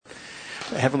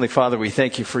Heavenly Father, we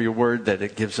thank you for your word, that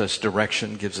it gives us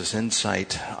direction, gives us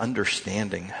insight,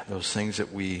 understanding, those things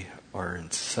that we are in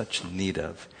such need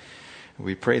of.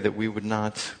 We pray that we would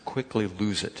not quickly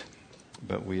lose it,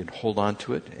 but we'd hold on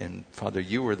to it. And Father,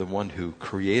 you are the one who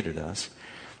created us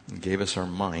and gave us our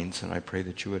minds, and I pray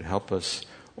that you would help us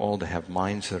all to have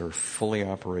minds that are fully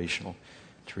operational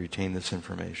to retain this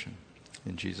information.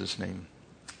 In Jesus' name,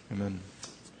 amen.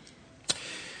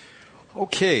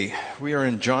 Okay, we are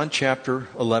in John chapter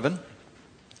 11.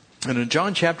 And in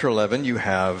John chapter 11, you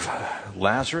have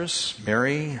Lazarus,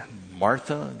 Mary,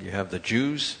 Martha, you have the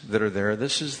Jews that are there.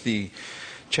 This is the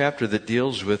chapter that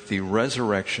deals with the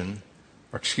resurrection,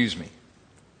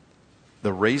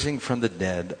 the raising from the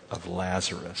dead of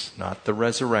Lazarus. Not the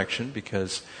resurrection,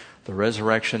 because the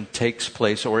resurrection takes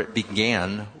place, or it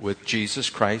began with Jesus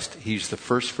Christ. He's the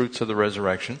first fruits of the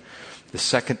resurrection. The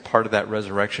second part of that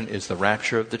resurrection is the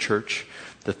rapture of the church.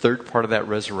 The third part of that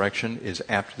resurrection is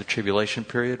after the tribulation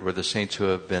period, where the saints who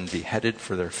have been beheaded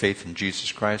for their faith in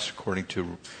Jesus Christ, according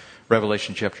to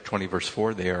Revelation chapter 20, verse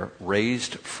 4, they are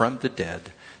raised from the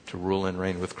dead to rule and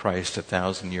reign with Christ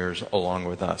 1,000 years along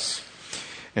with us.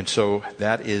 And so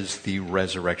that is the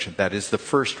resurrection. That is the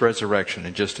first resurrection.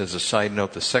 And just as a side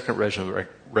note, the second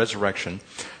resurrection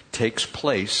takes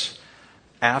place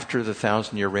after the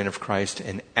 1,000-year reign of Christ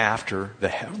and after the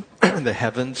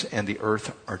heavens and the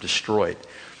earth are destroyed.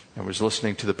 I was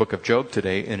listening to the book of Job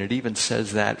today, and it even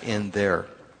says that in there,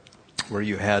 where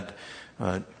you had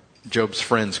Job's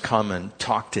friends come and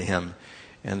talk to him,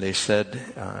 and they said,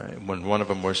 when one of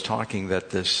them was talking,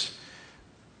 that this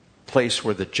place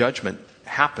where the judgment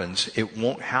happens, it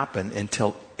won't happen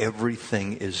until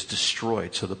everything is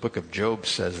destroyed. So the book of Job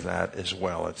says that as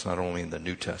well. It's not only in the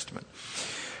New Testament.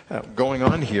 Going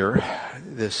on here,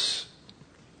 this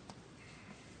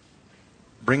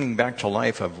bringing back to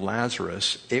life of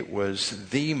Lazarus, it was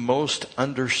the most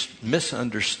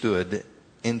misunderstood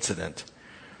incident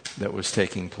that was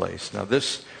taking place. Now,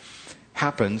 this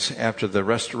happens after the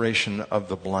restoration of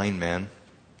the blind man.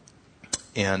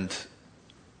 And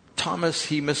Thomas,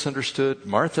 he misunderstood.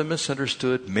 Martha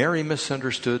misunderstood. Mary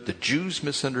misunderstood. The Jews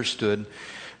misunderstood.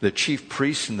 The chief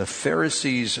priests and the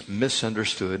Pharisees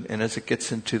misunderstood. And as it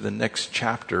gets into the next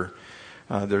chapter,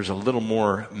 there's a little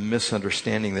more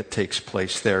misunderstanding that takes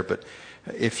place there. But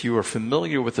if you are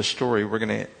familiar with the story, we're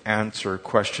going to answer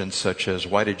questions such as,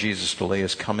 why did Jesus delay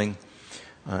his coming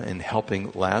in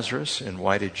helping Lazarus? And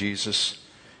why did Jesus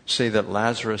say that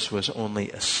Lazarus was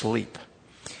only asleep?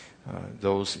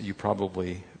 Those, you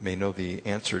probably may know the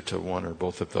answer to one or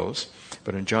both of those.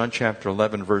 But in John chapter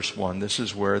 11, verse 1, this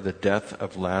is where the death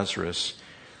of Lazarus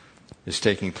is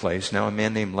taking place. Now a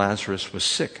man named Lazarus was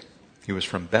sick. He was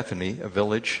from Bethany, a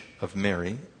village of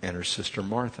Mary and her sister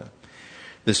Martha.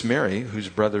 This Mary, whose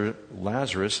brother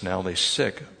Lazarus now lay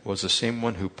sick, was the same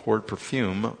one who poured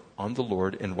perfume on the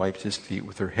Lord and wiped his feet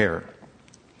with her hair.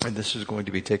 And this is going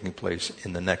to be taking place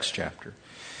in the next chapter.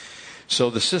 So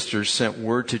the sisters sent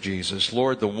word to Jesus,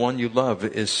 Lord, the one you love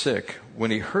is sick. When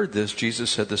he heard this, Jesus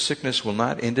said, the sickness will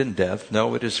not end in death.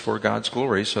 No, it is for God's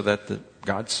glory, so that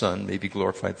God's Son may be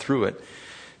glorified through it.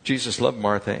 Jesus loved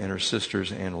Martha and her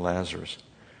sisters and Lazarus.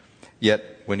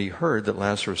 Yet when he heard that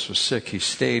Lazarus was sick, he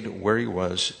stayed where he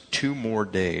was 2 more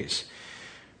days.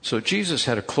 So Jesus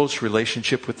had a close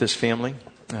relationship with this family.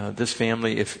 This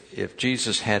family, if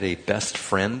Jesus had a best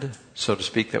friend, so to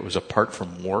speak, that was apart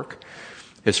from work,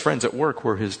 his friends at work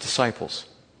were his disciples.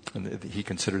 And he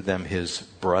considered them his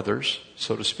brothers,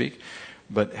 so to speak.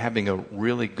 But having a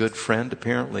really good friend,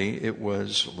 apparently, it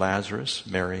was Lazarus,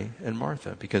 Mary, and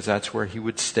Martha, because that's where he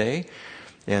would stay.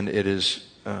 And it is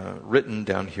written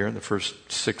down here in the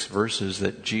first 6 verses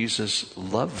that Jesus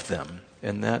loved them.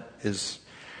 And it's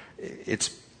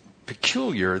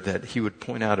peculiar that he would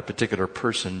point out a particular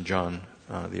person, John,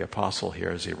 the apostle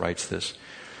here, as he writes this.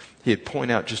 He'd point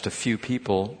out just a few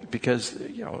people because,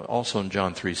 also in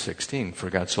John 3:16, for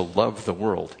God so loved the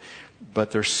world. But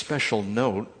there's special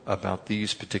note about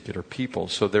these particular people.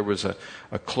 So there was a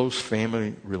close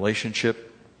family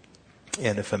relationship.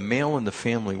 And if a male in the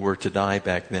family were to die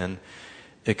back then,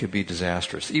 it could be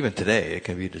disastrous. Even today, it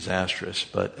can be disastrous.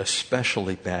 But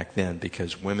especially back then,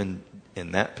 because women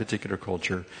in that particular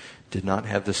culture did not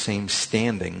have the same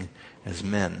standing as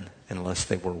men unless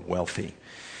they were wealthy.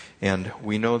 And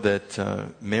we know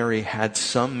that Mary had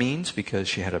some means because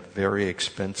she had a very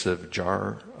expensive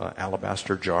jar,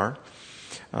 alabaster jar,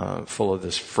 full of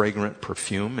this fragrant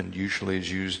perfume, and usually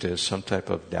is used as some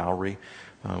type of dowry.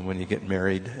 When you get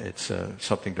married, it's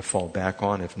something to fall back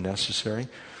on if necessary.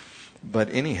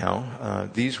 But anyhow,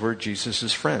 these were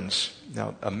Jesus' friends.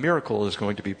 Now, a miracle is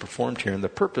going to be performed here, and the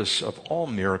purpose of all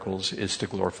miracles is to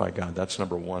glorify God. That's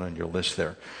number one on your list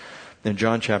there. In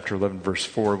John chapter 11, verse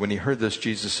 4, when he heard this,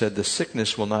 Jesus said, "The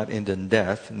sickness will not end in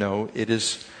death. No, it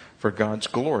is for God's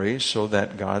glory, so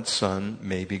that God's Son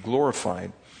may be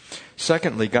glorified."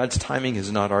 Secondly, God's timing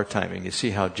is not our timing. You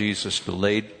see how Jesus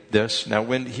delayed this? Now,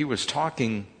 when he was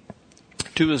talking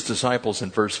to his disciples in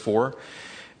verse 4,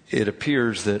 it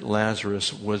appears that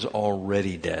Lazarus was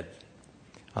already dead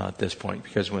at this point,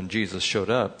 because when Jesus showed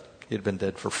up, he had been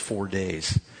dead for 4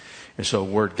 days. And so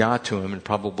word got to him, and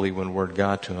probably when word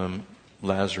got to him,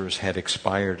 Lazarus had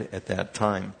expired at that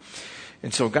time.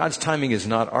 And so God's timing is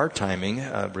not our timing.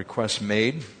 A request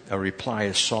made, a reply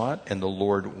is sought, and the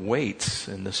Lord waits.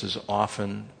 And this is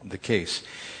often the case.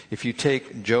 If you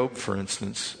take Job, for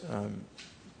instance,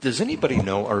 does anybody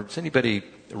know, or has anybody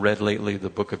read lately the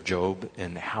book of Job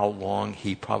and how long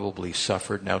he probably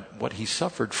suffered? Now, what he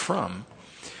suffered from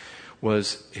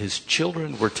was his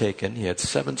children were taken. He had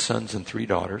 7 sons and 3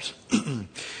 daughters.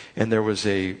 And there was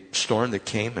a storm that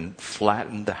came and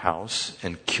flattened the house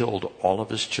and killed all of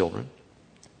his children.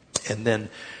 And then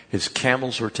his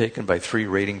camels were taken by 3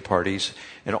 raiding parties,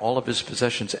 and all of his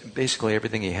possessions, basically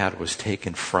everything he had, was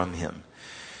taken from him.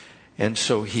 And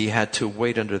so he had to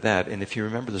wait under that. And if you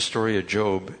remember the story of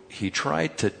Job, he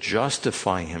tried to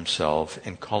justify himself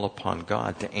and call upon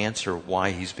God to answer why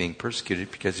he's being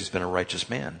persecuted, because he's been a righteous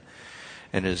man.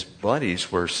 And his buddies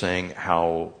were saying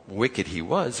how wicked he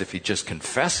was. If he just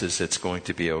confesses, it's going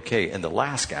to be okay. And the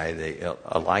last guy,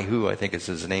 Elihu, I think is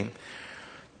his name,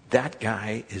 that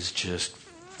guy is just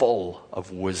full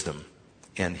of wisdom.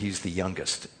 And he's the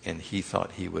youngest, and he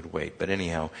thought he would wait. But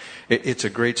anyhow, it's a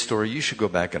great story. You should go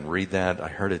back and read that. I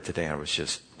heard it today. I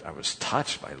was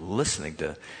touched by listening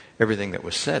to everything that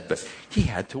was said. But he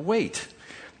had to wait.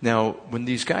 Now, when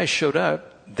these guys showed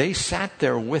up, they sat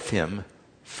there with him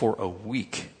for a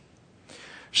week.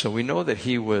 So we know that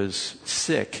he was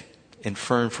sick,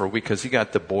 infirm for a week, because he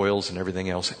got the boils and everything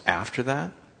else after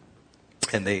that.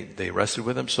 And they rested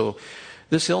with him. So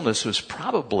this illness was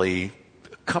probably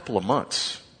a couple of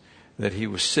months that he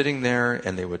was sitting there,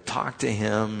 and they would talk to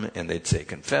him, and they'd say,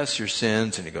 "Confess your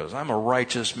sins." And he goes, "I'm a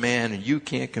righteous man, and you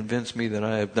can't convince me that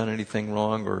I have done anything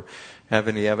wrong or have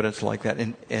any evidence like that."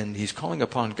 And he's calling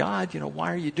upon God,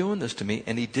 "Why are you doing this to me?"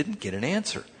 And he didn't get an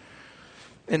answer.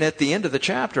 And at the end of the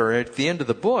chapter, at the end of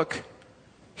the book,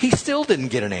 he still didn't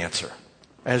get an answer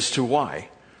as to why.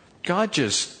 God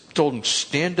just told him,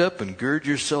 "Stand up and gird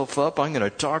yourself up. I'm going to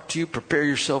talk to you. Prepare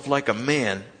yourself like a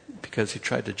man," because he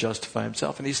tried to justify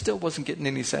himself, and he still wasn't getting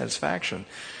any satisfaction.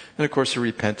 And of course, he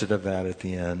repented of that at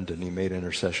the end, and he made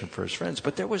intercession for his friends.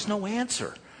 But there was no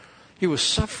answer. He was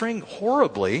suffering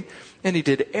horribly, and he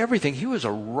did everything. He was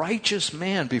a righteous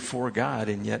man before God,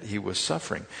 and yet he was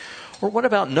suffering. Or what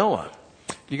about Noah?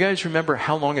 You guys remember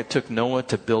how long it took Noah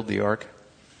to build the ark?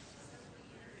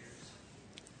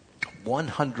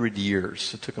 100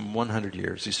 years. It took him 100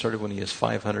 years. He started when he was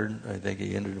 500. I think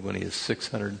he ended when he was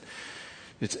 600.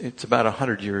 It's about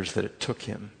 100 years that it took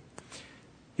him.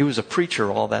 He was a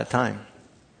preacher all that time.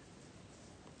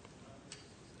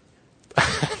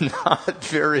 Not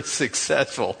very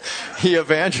successful. He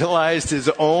evangelized his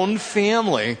own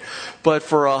family, but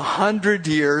for 100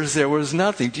 years there was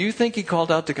nothing. Do you think he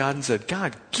called out to God and said,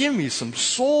 "God, give me some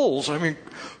souls. I mean,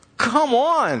 come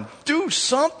on, do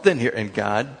something here." And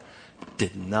God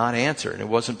did not answer. And it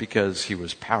wasn't because he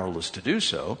was powerless to do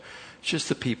so. It's just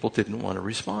the people didn't want to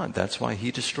respond. That's why he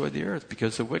destroyed the earth,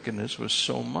 because the wickedness was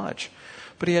so much.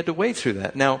 But he had to wait through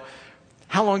that. Now,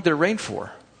 how long did it rain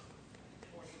for?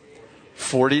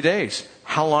 40 days.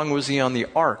 How long was he on the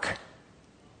ark?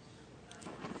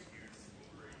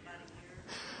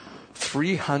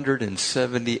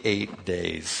 378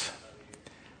 days.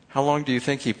 How long do you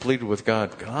think he pleaded with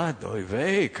God? "God, oy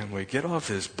vey, can we get off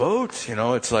this boat?"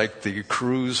 It's like the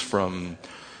cruise from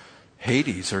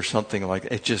Hades or something like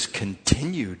that. It just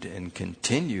continued and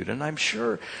continued. And I'm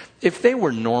sure if they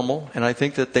were normal, and I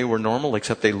think that they were normal,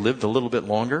 except they lived a little bit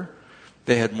longer,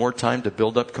 they had more time to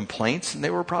build up complaints, and they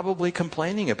were probably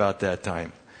complaining about that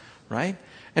time, right?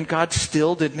 And God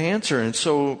still didn't answer, and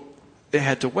so they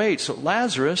had to wait. So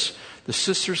Lazarus, the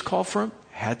sisters called for him,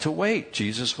 had to wait.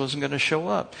 Jesus wasn't going to show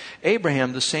up.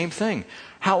 Abraham, the same thing.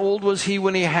 How old was he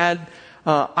when he had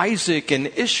Isaac and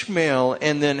Ishmael?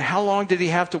 And then how long did he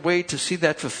have to wait to see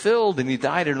that fulfilled? And he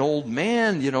died an old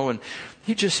man, and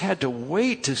he just had to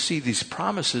wait to see these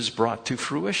promises brought to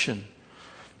fruition.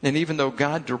 And even though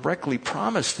God directly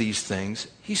promised these things,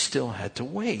 he still had to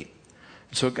wait.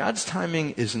 So God's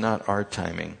timing is not our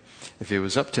timing. If it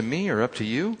was up to me or up to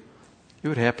you, It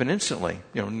would happen instantly.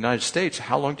 In the United States,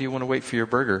 how long do you want to wait for your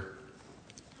burger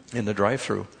in the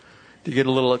drive-thru? Do you get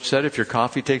a little upset if your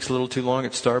coffee takes a little too long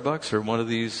at Starbucks or one of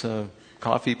these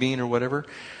Coffee Bean or whatever?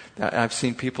 I've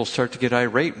seen people start to get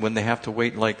irate when they have to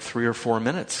wait like 3 or 4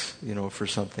 minutes, for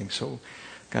something. So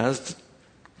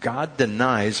God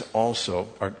denies also,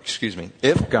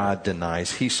 if God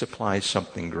denies, he supplies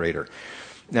something greater.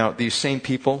 Now, these same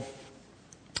people,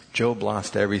 Job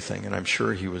lost everything, and I'm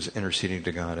sure he was interceding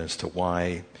to God as to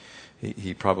why.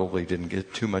 He probably didn't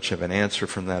get too much of an answer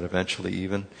from that eventually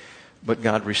even. But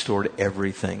God restored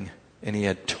everything, and he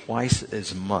had twice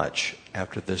as much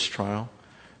after this trial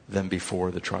than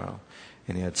before the trial.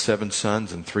 And he had 7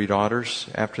 sons and 3 daughters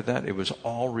after that. It was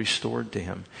all restored to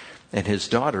him. And his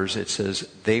daughters, it says,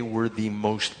 they were the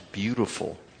most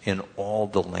beautiful in all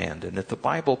the land. And if the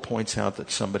Bible points out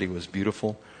that somebody was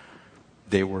beautiful,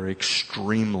 they were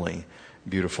extremely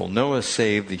beautiful. Noah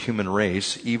saved the human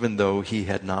race even though he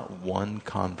had not one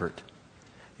convert.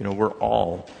 We're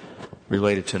all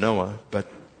related to Noah,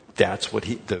 but that's what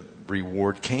the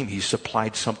reward came. He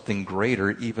supplied something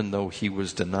greater even though he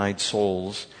was denied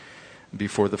souls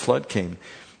before the flood came.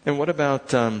 And what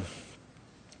about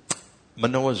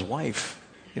Manoah's wife?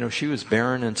 She was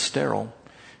barren and sterile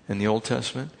in the Old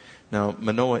Testament. Now,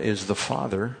 Manoah is the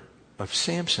father of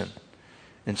Samson.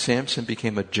 And Samson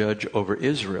became a judge over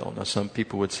Israel. Now, some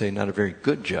people would say not a very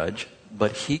good judge,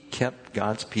 but he kept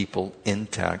God's people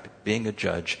intact, being a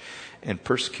judge and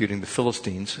persecuting the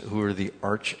Philistines, who were the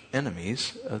arch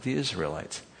enemies of the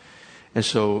Israelites. And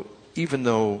so, even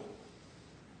though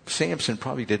Samson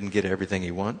probably didn't get everything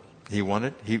he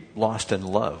wanted, he lost in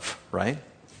love, right?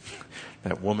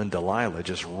 That woman Delilah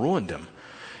just ruined him.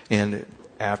 And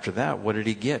after that, what did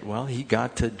he get? Well, he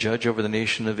got to judge over the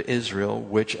nation of Israel,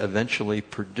 which eventually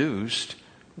produced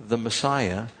the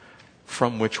Messiah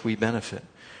from which we benefit.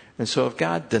 And so if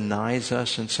God denies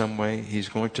us in some way, he's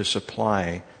going to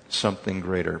supply something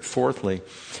greater. Fourthly,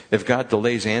 if God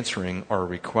delays answering our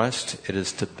request, it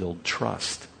is to build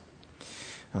trust.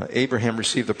 Abraham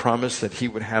received the promise that he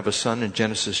would have a son in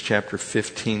Genesis chapter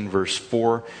 15, verse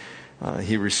 4.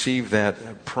 He received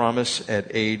that promise at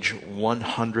age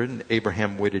 100.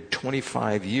 Abraham waited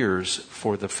 25 years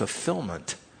for the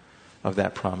fulfillment of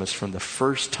that promise from the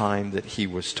first time that he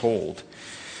was told.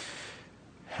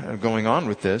 Going on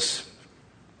with this,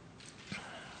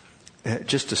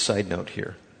 just a side note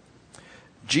here.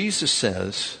 Jesus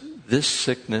says, this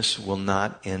sickness will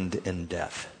not end in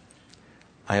death.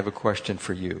 I have a question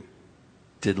for you.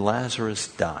 Did Lazarus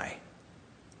die?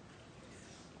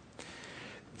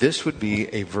 This would be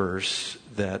a verse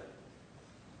that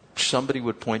somebody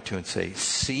would point to and say,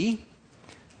 see,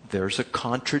 there's a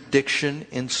contradiction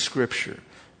in Scripture.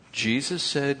 Jesus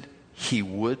said he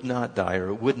would not die, or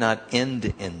it would not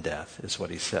end in death, is what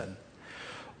he said.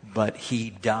 But he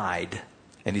died.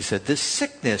 And he said, this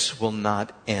sickness will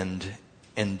not end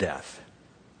in death.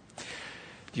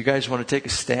 Do you guys want to take a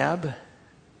stab?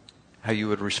 How you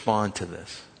would respond to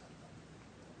this?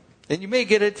 And you may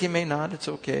get it, you may not. It's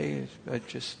okay. I'm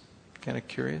just kind of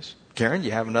curious. Karen, you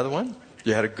have another one?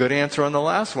 You had a good answer on the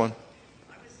last one. I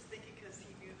was just thinking because he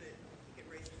knew that he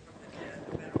could raise him from the dead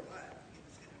no matter what. He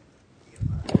was going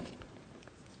to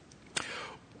be alive.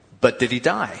 But did he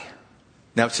die?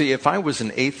 Now, see, if I was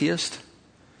an atheist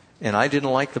and I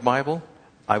didn't like the Bible,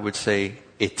 I would say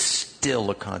it's still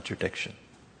a contradiction.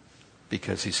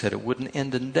 Because he said it wouldn't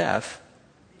end in death.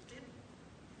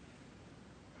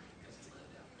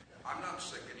 I'm not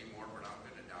sick anymore, but I'm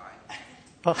going to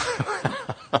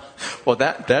die. Well,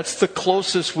 that's the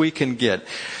closest we can get.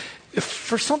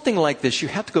 For something like this, you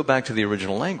have to go back to the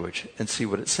original language and see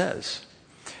what it says.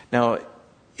 Now,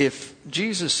 if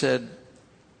Jesus said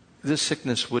this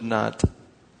sickness would not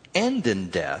end in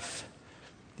death,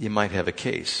 you might have a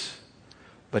case.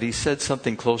 But he said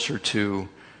something closer to,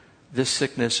 this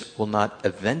sickness will not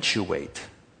eventuate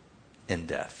in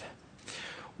death.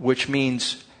 Which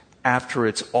means after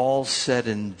it's all said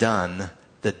and done,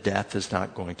 the death is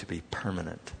not going to be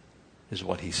permanent, is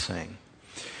what he's saying.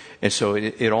 And so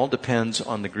it all depends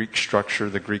on the Greek structure,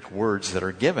 the Greek words that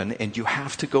are given, and you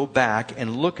have to go back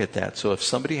and look at that. So if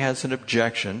somebody has an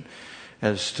objection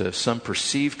as to some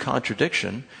perceived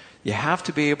contradiction, you have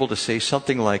to be able to say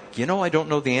something like, I don't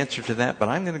know the answer to that, but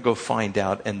I'm going to go find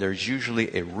out. And there's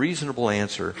usually a reasonable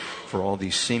answer for all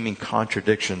these seeming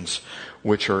contradictions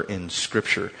which are in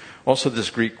Scripture. Also,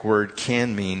 this Greek word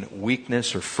can mean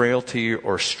weakness or frailty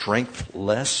or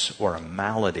strengthless or a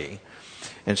malady.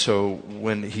 And so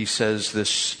when he says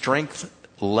this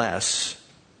strengthless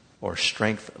or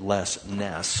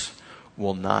strengthlessness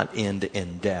will not end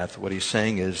in death, what he's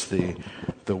saying is the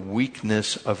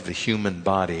weakness of the human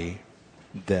body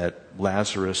that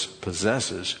Lazarus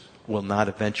possesses will not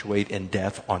eventuate in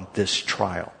death on this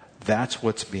trial. That's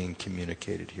what's being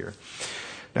communicated here.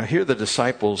 Now here the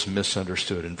disciples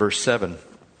misunderstood. In verse 7,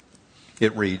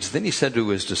 it reads, "Then he said to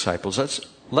his disciples,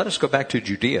 let us go back to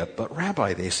Judea. But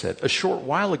Rabbi," they said, "a short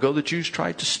while ago the Jews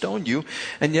tried to stone you,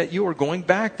 and yet you are going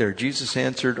back there." Jesus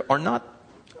answered,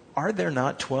 Are there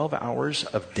not 12 hours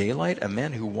of daylight? A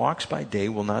man who walks by day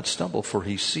will not stumble, for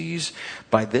he sees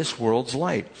by this world's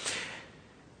light.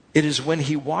 It is when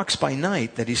he walks by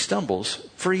night that he stumbles,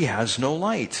 for he has no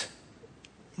light."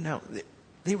 Now,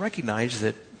 they recognize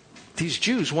that these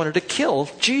Jews wanted to kill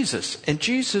Jesus. And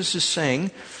Jesus is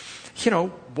saying,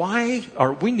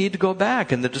 we need to go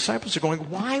back. And the disciples are going,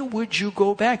 why would you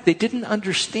go back? They didn't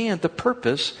understand the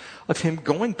purpose of him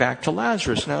going back to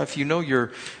Lazarus. Now, if you know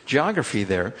your geography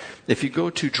there, if you go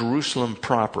to Jerusalem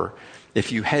proper,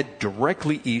 if you head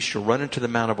directly east, you'll run into the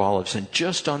Mount of Olives, and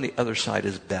just on the other side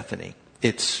is Bethany.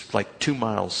 It's like 2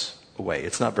 miles away.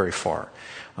 It's not very far.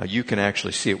 You can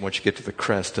actually see it once you get to the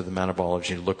crest of the Mount of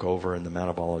Olives. You look over, and the Mount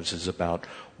of Olives is about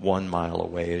 1 mile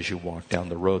away as you walk down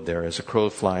the road there. As a crow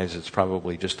flies, it's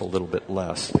probably just a little bit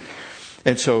less.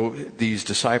 And so these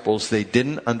disciples, they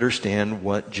didn't understand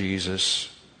what Jesus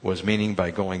was meaning by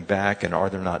going back. And are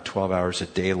there not 12 hours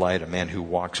of daylight? A man who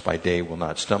walks by day will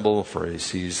not stumble, for he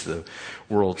sees the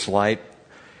world's light.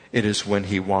 It is when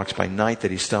he walks by night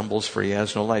that he stumbles, for he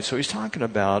has no light. So he's talking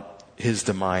about his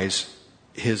demise,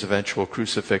 his eventual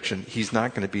crucifixion. He's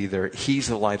not going to be there. He's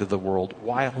the light of the world.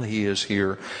 While he is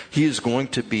here, he is going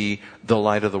to be the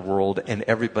light of the world, and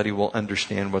everybody will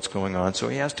understand what's going on. So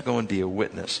he has to go and be a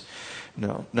witness.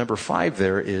 Now, number 5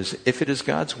 there is, if it is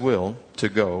God's will to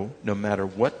go, no matter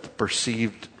what the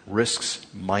perceived risks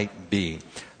might be,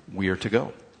 we are to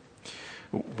go.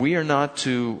 We are not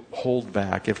to hold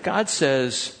back. If God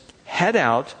says, head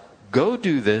out, go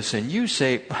do this, and you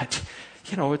say, but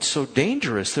it's so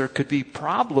dangerous, there could be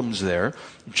problems there,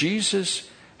 Jesus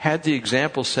had the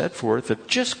example set forth of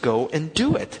just go and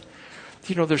do it.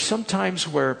 There's some times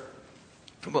where,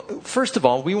 first of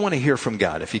all, we want to hear from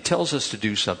God. If he tells us to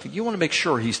do something, you want to make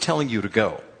sure he's telling you to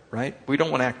go, right? We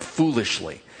don't want to act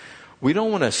foolishly. We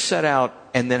don't want to set out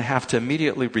and then have to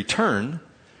immediately return.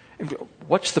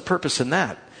 What's the purpose in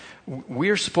that?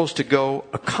 We're supposed to go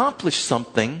accomplish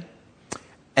something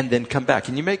and then come back.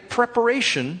 And you make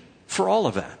preparation for all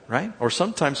of that, right? Or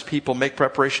sometimes people make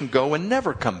preparation, go and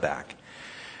never come back.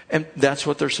 And that's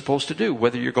what they're supposed to do.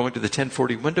 Whether you're going to the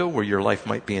 1040 window where your life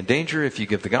might be in danger if you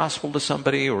give the gospel to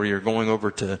somebody, or you're going over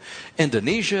to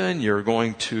Indonesia and you're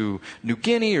going to New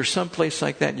Guinea or someplace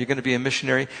like that and you're going to be a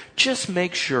missionary, just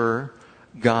make sure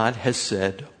God has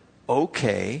said,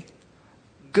 okay,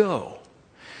 go.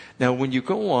 Now, when you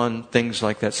go on things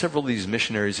like that, several of these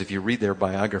missionaries, if you read their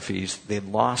biographies, they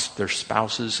lost their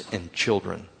spouses and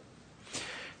children.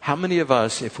 How many of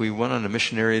us, if we went on a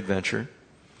missionary adventure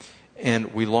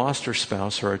and we lost our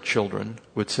spouse or our children,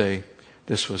 would say,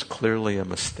 this was clearly a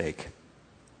mistake?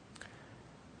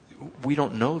 We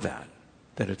don't know that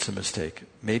it's a mistake.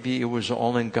 Maybe it was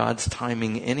all in God's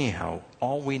timing anyhow.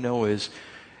 All we know is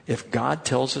if God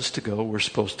tells us to go, we're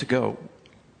supposed to go.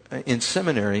 In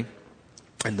seminary,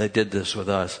 and they did this with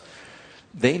us,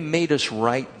 they made us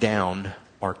write down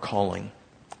our calling.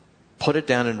 Put it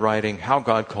down in writing, how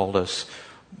God called us,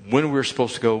 when we were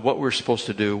supposed to go, what we were supposed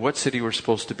to do, what city we were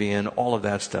supposed to be in, all of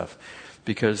that stuff.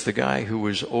 Because the guy who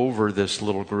was over this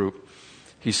little group,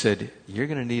 he said, you're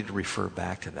going to need to refer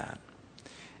back to that.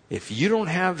 If you don't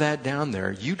have that down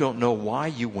there, you don't know why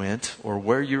you went or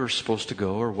where you were supposed to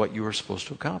go or what you were supposed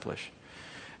to accomplish.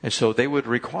 And so they would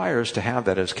require us to have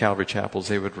that as Calvary Chapels.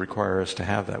 They would require us to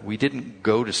have that. We didn't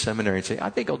go to seminary and say, I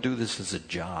think I'll do this as a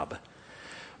job.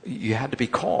 You had to be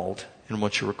called. And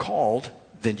once you were called,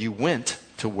 then you went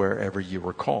to wherever you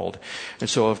were called. And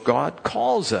so if God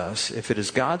calls us, if it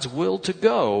is God's will to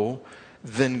go,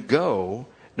 then go,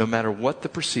 no matter what the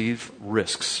perceived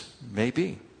risks may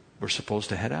be. We're supposed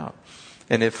to head out.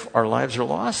 And if our lives are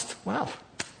lost, well,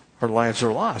 our lives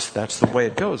are lost. That's the way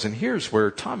it goes. And here's where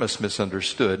Thomas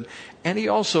misunderstood, and he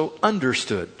also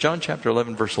understood. John chapter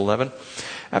 11, verse 11.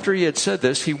 After he had said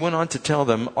this, he went on to tell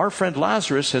them, our friend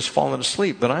Lazarus has fallen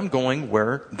asleep, but I'm going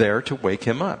there to wake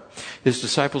him up. His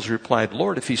disciples replied,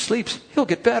 Lord, if he sleeps, he'll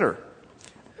get better.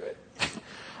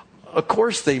 Of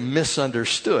course, they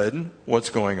misunderstood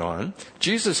what's going on.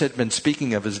 Jesus had been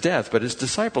speaking of his death, but his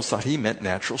disciples thought he meant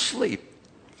natural sleep.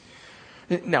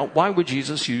 Now, why would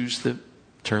Jesus use the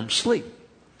term sleep?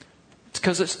 It's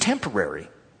because it's temporary.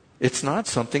 It's not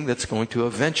something that's going to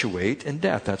eventuate in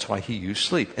death. That's why he used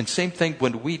sleep. And same thing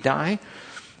when we die,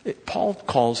 Paul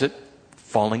calls it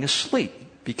falling asleep.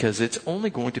 because it's only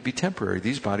going to be temporary.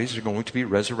 These bodies are going to be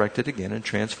resurrected again and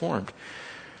transformed.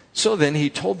 So then he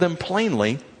told them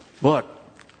plainly, look,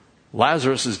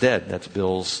 Lazarus is dead. That's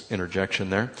Bill's interjection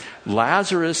there.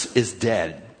 Lazarus is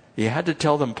dead. He had to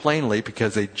tell them plainly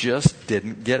because they just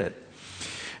didn't get it.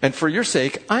 And for your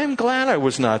sake, I am glad I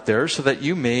was not there so that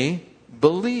you may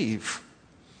believe.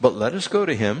 But let us go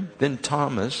to him. Then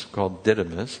Thomas, called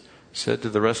Didymus, said to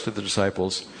the rest of the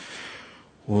disciples,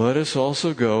 let us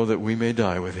also go that we may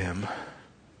die with him.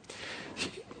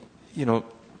 You know,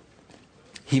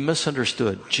 he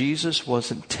misunderstood. Jesus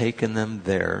wasn't taking them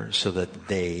there so that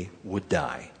they would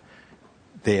die.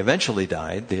 They eventually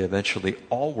died. They eventually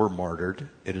all were martyred,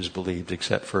 it is believed,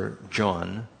 except for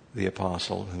John, the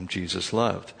apostle, whom Jesus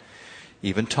loved.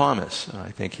 Even Thomas,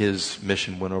 I think his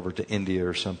mission went over to India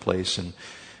or someplace, and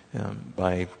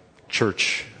by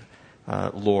church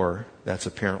lore, that's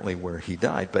apparently where he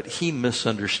died. But he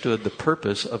misunderstood the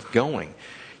purpose of going.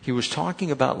 He was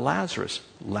talking about Lazarus.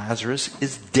 Lazarus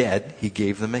is dead. He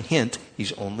gave them a hint.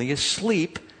 He's only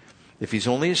asleep. If he's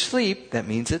only asleep, that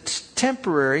means it's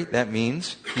temporary. That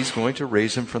means he's going to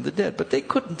raise him from the dead. But they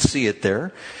couldn't see it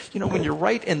there. You know, when you're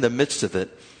right in the midst of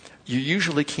it, you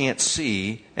usually can't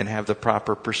see and have the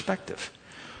proper perspective.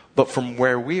 But from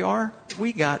where we are,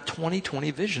 we got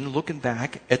 20/20 vision looking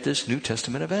back at this New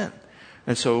Testament event.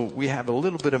 And so we have a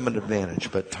little bit of an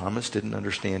advantage, but Thomas didn't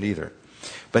understand either.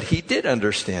 But he did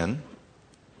understand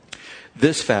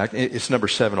this fact. It's number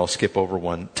 7. I'll skip over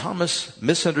one. Thomas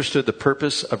misunderstood the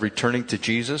purpose of returning to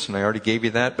Jesus, and I already gave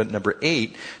you that. But number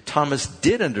 8, Thomas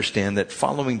did understand that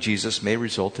following Jesus may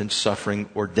result in suffering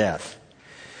or death.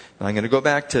 Now I'm going to go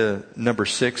back to number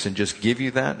 6 and just give you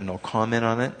that, and I'll comment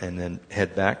on it and then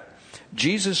head back.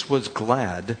 Jesus was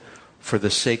glad for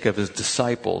the sake of his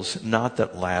disciples, not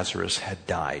that Lazarus had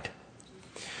died.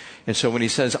 And so when he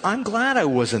says, I'm glad I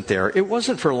wasn't there, it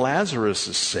wasn't for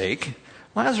Lazarus' sake.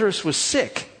 Lazarus was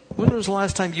sick. When was the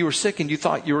last time you were sick and you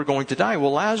thought you were going to die?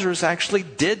 Well, Lazarus actually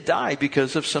did die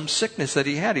because of some sickness that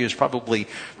he had. He was probably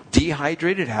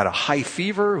dehydrated, had a high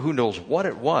fever, who knows what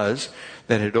it was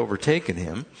that had overtaken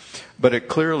him. But it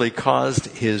clearly caused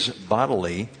his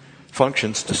bodily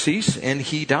functions to cease, and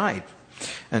he died.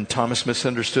 And Thomas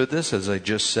misunderstood this, as I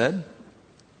just said.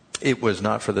 It was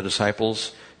not for the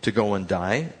disciples to go and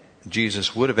die.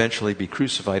 Jesus would eventually be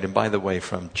crucified. And by the way,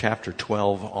 from chapter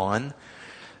 12 on,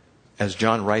 as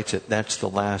John writes it, that's the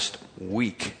last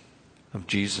week of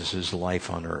Jesus' life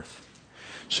on earth.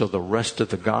 So the rest of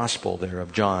the gospel there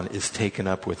of John is taken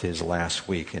up with his last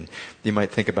week. And you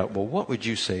might think about, well, what would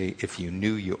you say if you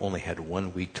knew you only had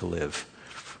 1 week to live?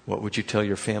 What would you tell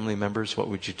your family members? What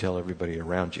would you tell everybody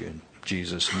around you? And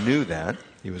Jesus knew that.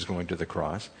 He was going to the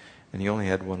cross, and he only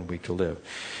had 1 week to live.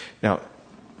 Now,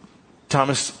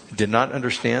 Thomas did not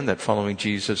understand that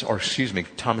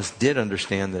Thomas did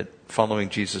understand that following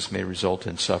Jesus may result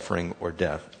in suffering or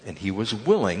death. And he was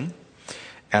willing,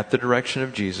 at the direction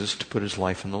of Jesus, to put his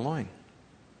life on the line.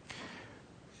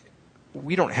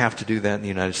 We don't have to do that in the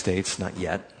United States, not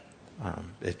yet.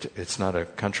 It's not a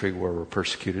country where we're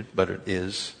persecuted, but it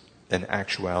is an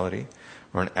actuality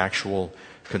or an actual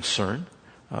concern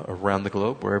around the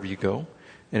globe, wherever you go.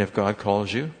 And if God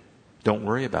calls you, don't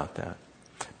worry about that.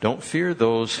 Don't fear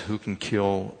those who can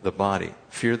kill the body.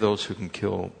 Fear those who can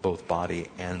kill both body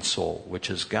and soul, which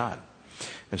is God.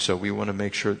 And so we want to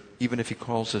make sure, even if he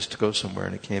calls us to go somewhere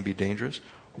and it can be dangerous,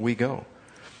 we go.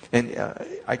 And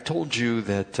I told you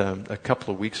that a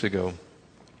couple of weeks ago,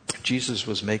 Jesus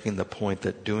was making the point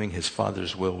that doing his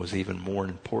Father's will was even more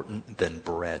important than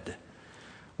bread,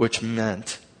 which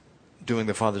meant doing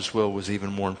the Father's will was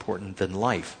even more important than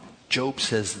life. Job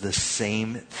says the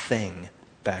same thing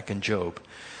back in Job.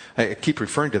 I keep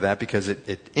referring to that because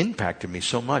it impacted me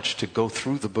so much to go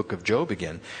through the book of Job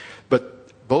again.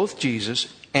 But both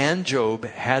Jesus and Job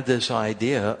had this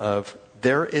idea of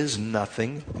there is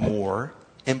nothing more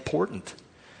important.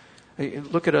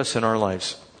 Look at us in our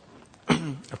lives.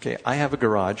 Okay, I have a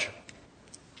garage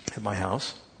at my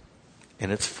house,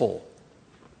 and it's full.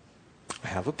 I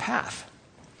have a path.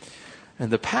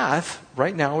 And the path,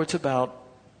 right now, it's about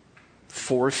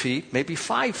 4 feet, maybe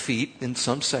 5 feet in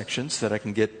some sections that I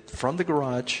can get from the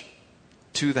garage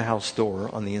to the house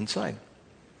door on the inside.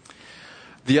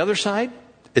 The other side,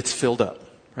 it's filled up,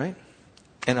 right?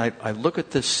 And I look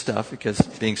at this stuff because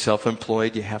being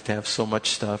self-employed, you have to have so much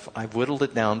stuff. I've whittled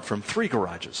it down from 3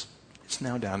 garages. It's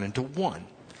now down into 1.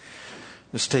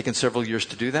 It's taken several years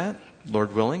to do that.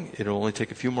 Lord willing, it'll only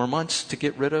take a few more months to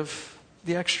get rid of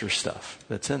the extra stuff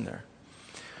that's in there.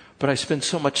 But I spend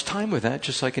so much time with that,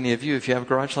 just like any of you. If you have a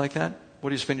garage like that, what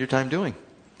do you spend your time doing?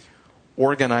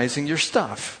 Organizing your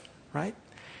stuff, right?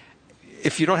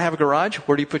 If you don't have a garage,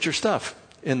 where do you put your stuff?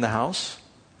 In the house,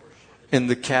 in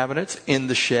the cabinets, in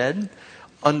the shed,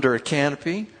 under a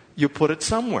canopy. You put it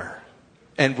somewhere.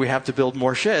 And we have to build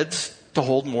more sheds to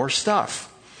hold more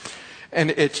stuff.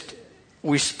 And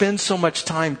we spend so much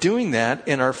time doing that,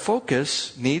 and our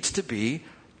focus needs to be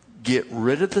get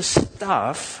rid of the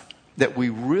stuff that we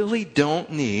really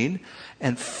don't need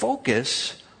and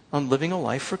focus on living a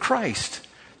life for Christ.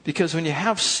 Because when you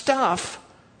have stuff,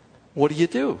 what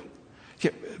do?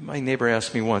 My neighbor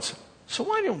asked me once, so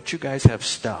why don't you guys have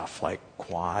stuff like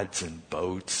quads and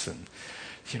boats and,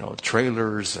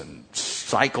 trailers and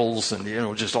cycles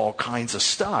and, just all kinds of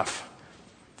stuff?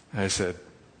 And I said,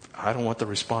 I don't want the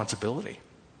responsibility.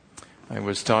 I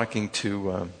was talking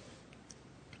to,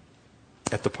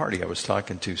 at the party, I was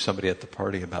talking to somebody at the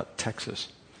party about Texas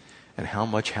and how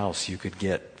much house you could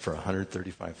get for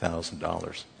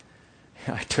 $135,000.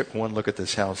 I took one look at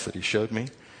this house that he showed me,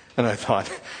 and I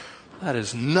thought, that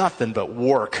is nothing but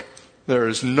work. There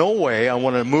is no way I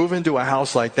want to move into a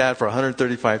house like that for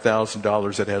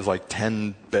 $135,000 that has like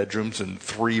 10 bedrooms and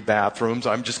 3 bathrooms.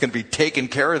 I'm just going to be taking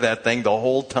care of that thing the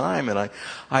whole time, and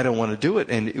I don't want to do it.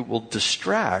 And it will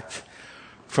distract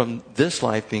from this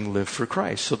life being lived for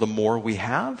Christ. So the more we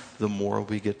have, the more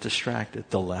we get distracted.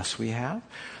 The less we have,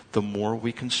 the more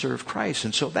we can serve Christ.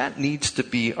 And so that needs to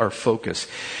be our focus.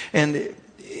 And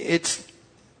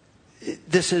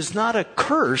this is not a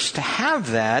curse to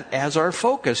have that as our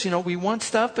focus. We want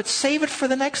stuff, but save it for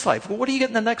the next life. Well, what do you get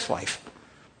in the next life?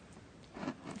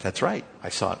 That's right. I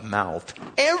saw it mouthed.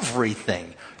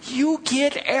 Everything. You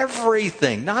get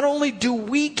everything. Not only do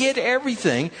we get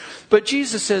everything, but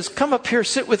Jesus says, come up here,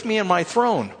 sit with me on my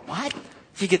throne. What?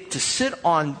 You get to sit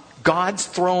on God's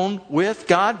throne with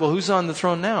God? Well, who's on the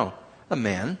throne now? A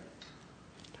man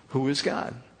who is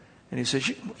God. And he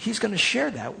says, he's going to share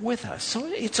that with us. So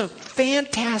it's a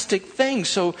fantastic thing.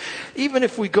 So even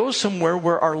if we go somewhere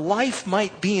where our life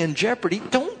might be in jeopardy,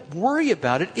 don't worry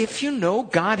about it if you know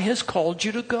God has called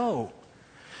you to go.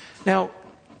 Now,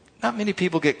 not many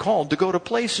people get called to go to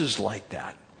places like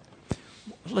that.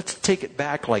 Let's take it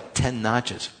back like 10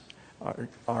 notches.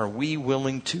 Are we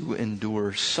willing to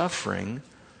endure suffering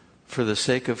for the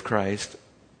sake of Christ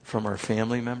from our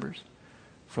family members,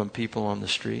 from people on the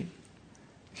street?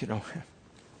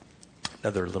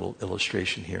 Another little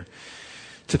illustration here.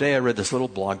 Today I read this little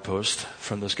blog post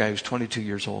from this guy who's 22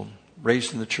 years old,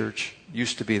 raised in the church,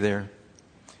 used to be there.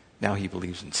 Now he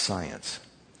believes in science.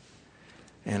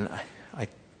 And I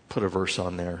put a verse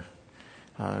on there.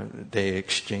 They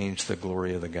exchanged the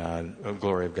glory of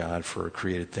God for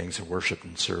created things and worshiped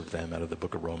and served them, out of the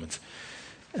book of Romans.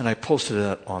 And I posted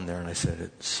that on there and I said,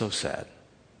 it's so sad.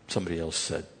 Somebody else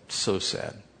said, so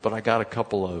sad. But I got a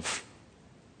couple of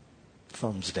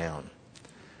thumbs down.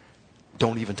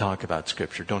 Don't even talk about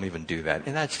Scripture. Don't even do that.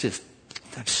 And that's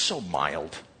so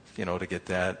mild, to get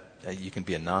that. You can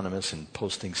be anonymous and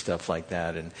posting stuff like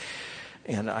that.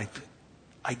 And I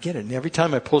get it. And every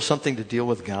time I post something to deal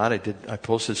with God, I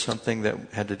posted something that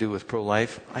had to do with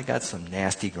pro-life, I got some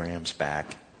nasty grams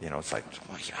back. It's like,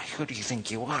 well, who do you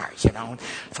think you are? It's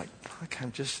like,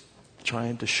 I'm just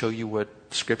trying to show you what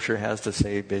Scripture has to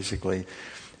say, basically.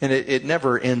 And it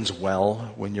never ends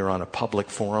well when you're on a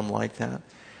public forum like that.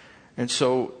 And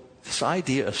so this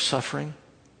idea of suffering,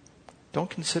 don't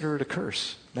consider it a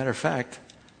curse. Matter of fact,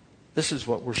 this is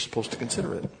what we're supposed to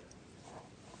consider it.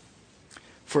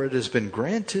 For it has been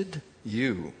granted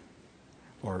you,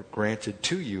 or granted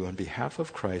to you on behalf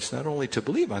of Christ, not only to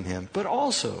believe on him, but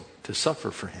also to suffer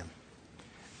for him.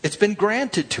 It's been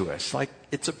granted to us, like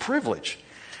it's a privilege.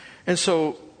 And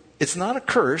so it's not a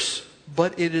curse,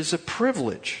 but it is a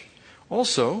privilege.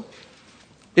 Also,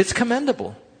 it's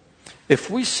commendable. If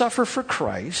we suffer for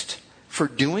Christ, for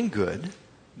doing good,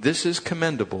 this is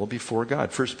commendable before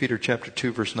God. 1 Peter chapter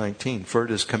 2, verse 19. For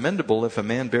it is commendable if a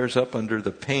man bears up under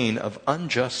the pain of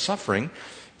unjust suffering,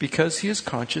 because he is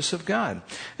conscious of God.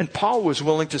 And Paul was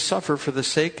willing to suffer for the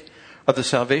sake of the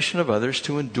salvation of others,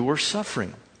 to endure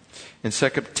suffering. In 2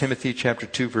 Timothy chapter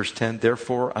 2, verse 10,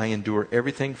 therefore I endure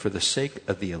everything for the sake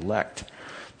of the elect,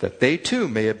 that they too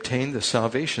may obtain the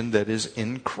salvation that is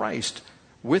in Christ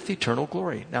with eternal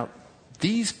glory. Now,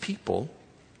 these people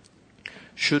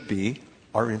should be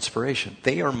our inspiration.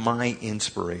 They are my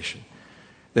inspiration.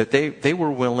 That they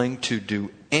were willing to do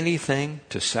anything,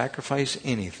 to sacrifice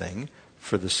anything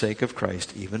for the sake of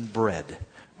Christ, even bread,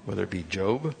 whether it be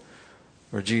Job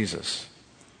or Jesus.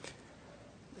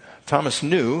 Thomas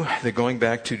knew that going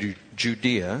back to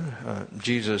Judea,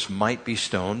 Jesus might be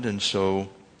stoned, and so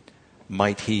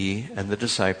might he and the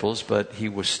disciples, but he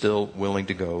was still willing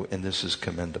to go, and this is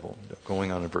commendable.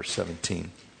 Going on in verse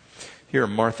 17. Here,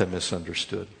 Martha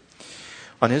misunderstood.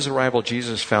 On his arrival,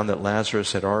 Jesus found that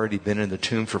Lazarus had already been in the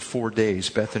tomb for 4 days.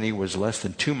 Bethany was less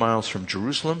than 2 miles from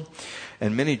Jerusalem,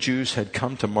 and many Jews had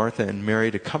come to Martha and Mary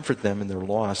to comfort them in their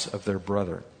loss of their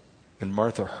brother. When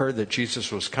Martha heard that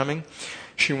Jesus was coming,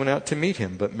 she went out to meet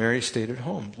him, but Mary stayed at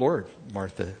home. "Lord,"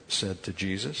 Martha said to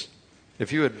Jesus,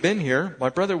 "if you had been here, my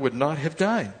brother would not have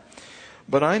died.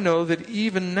 But I know that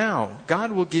even now,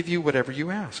 God will give you whatever you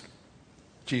ask."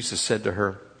 Jesus said to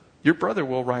her, "Your brother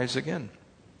will rise again."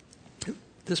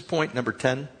 This point, number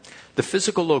 10, the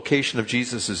physical location of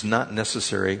Jesus is not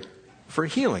necessary for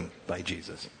healing by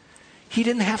Jesus. He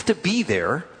didn't have to be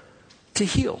there to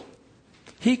heal.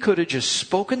 He could have just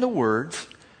spoken the words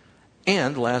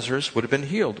and Lazarus would have been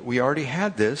healed. We already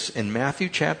had this in Matthew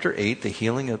chapter 8, the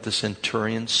healing of the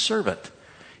centurion's servant.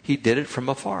 He did it from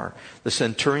afar. The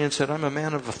centurion said, "I'm a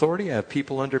man of authority. I have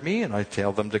people under me, and I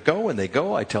tell them to go, and they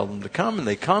go. I tell them to come, and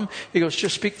they come." He goes,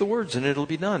 "Just speak the words, and it'll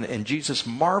be done." And Jesus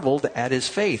marveled at his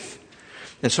faith.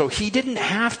 And so he didn't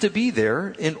have to be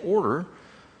there in order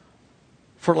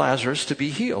for Lazarus to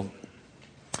be healed.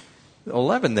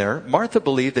 11 there, Martha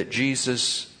believed that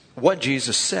what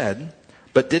Jesus said,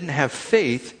 but didn't have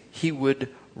faith he would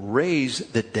raise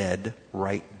the dead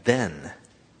right then.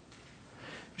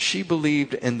 She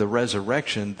believed in the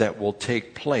resurrection that will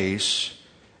take place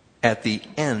at the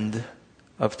end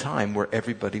of time, where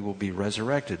everybody will be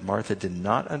resurrected. Martha did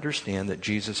not understand that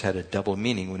Jesus had a double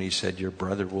meaning when he said, "Your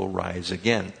brother will rise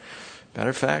again." Matter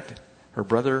of fact, her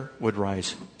brother would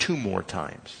rise 2 more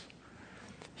times.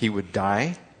 He would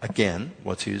die again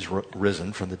once he is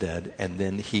risen from the dead, and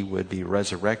then he would be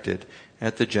resurrected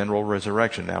at the general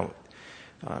resurrection. Now,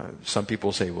 some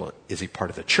people say, well, is he part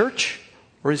of the church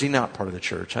or is he not part of the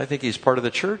church? I think he's part of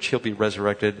the church. He'll be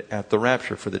resurrected at the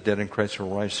rapture. For the dead in Christ will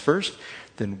rise first,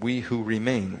 then we who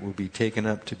remain will be taken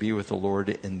up to be with the Lord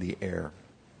in the air.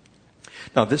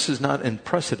 Now, this is not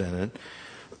unprecedented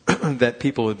that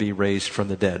people would be raised from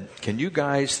the dead. Can you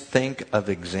guys think of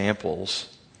examples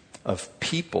of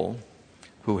people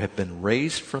who have been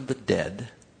raised from the dead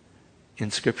in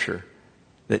Scripture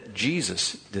that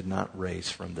Jesus did not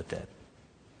raise from the dead?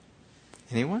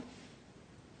 Anyone?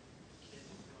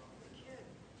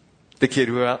 The kid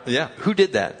who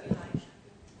did that?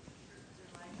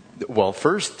 Well,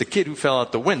 first, the kid who fell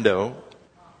out the window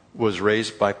was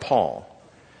raised by Paul.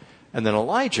 And then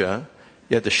Elijah,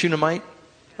 you had the Shunammite,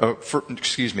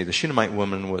 the Shunammite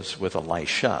woman was with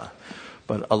Elisha.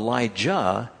 But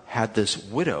Elijah had this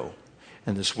widow.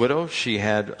 And this widow, she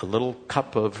had a little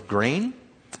cup of grain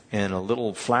and a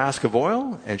little flask of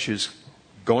oil. And she was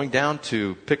going down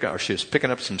to she was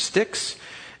picking up some sticks.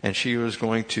 And she was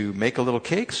going to make a little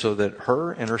cake so that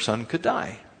her and her son could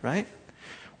die, right?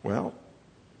 Well,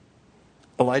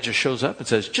 Elijah shows up and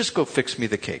says, "Just go fix me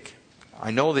the cake. I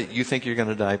know that you think you're going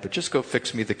to die, but just go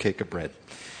fix me the cake of bread."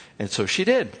 And so she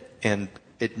did. And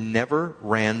it never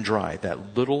ran dry.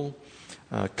 That little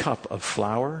cup of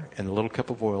flour and a little cup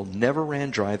of oil never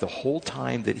ran dry the whole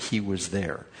time that he was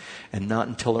there. And not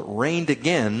until it rained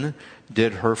again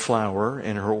did her flour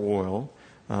and her oil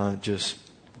just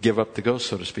give up the ghost,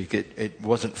 so to speak. It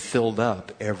wasn't filled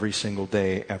up every single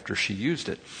day after she used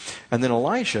it. And then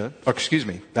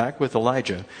back with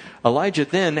Elijah. Elijah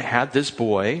then had this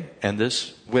boy and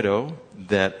this widow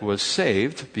that was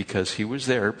saved because he was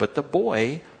there, but the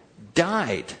boy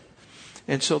died.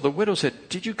 And so the widow said,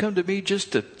 "Did you come to me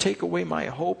just to take away my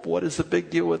hope? What is the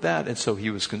big deal with that?" And so he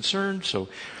was concerned. So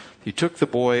he took the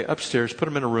boy upstairs, put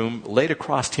him in a room, laid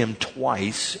across him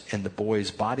twice, and the boy's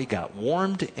body got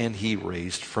warmed, and he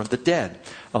raised from the dead.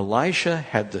 Elisha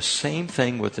had the same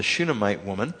thing with the Shunammite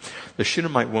woman. The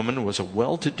Shunammite woman was a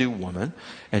well-to-do woman,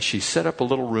 and she set up a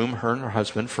little room, her and her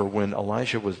husband, for when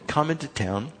Elijah would come into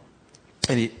town.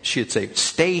 And she'd say,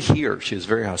 "Stay here." She was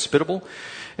very hospitable.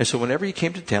 And so whenever he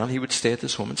came to town, he would stay at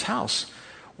this woman's house.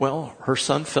 Well, her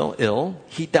son fell ill.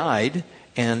 He died.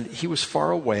 And he was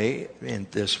far away, and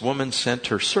this woman sent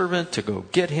her servant to go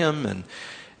get him,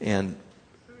 and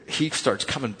he starts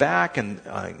coming back, and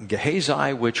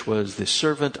Gehazi, which was the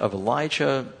servant of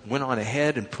Elijah, went on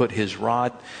ahead and put his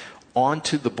rod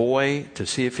onto the boy to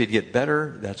see if he'd get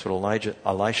better. That's what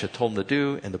Elisha told him to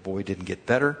do, and the boy didn't get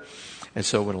better. And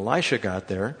so when Elisha got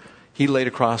there, he laid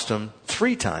across him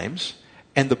 3 times,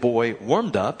 and the boy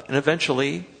warmed up, and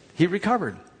eventually he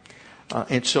recovered.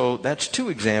 And so that's 2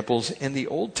 examples in the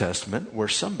Old Testament where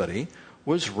somebody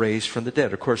was raised from the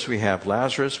dead. Of course, we have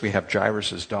Lazarus, we have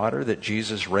Jairus' daughter that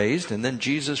Jesus raised, and then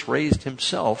Jesus raised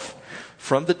himself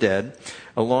from the dead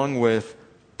along with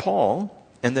Paul,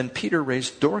 and then Peter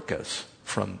raised Dorcas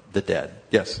from the dead.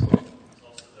 Yes? Also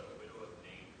the widow of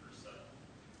Nain, her son.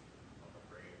 On the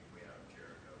grave we have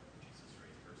Jericho, Jesus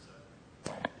raised her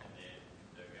son. And then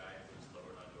the guy who was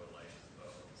lowered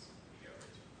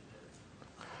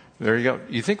There you go.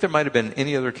 You think there might have been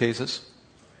any other cases?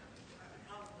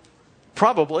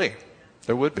 Probably.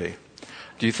 There would be.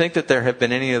 Do you think that there have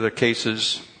been any other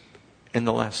cases in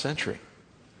the last century?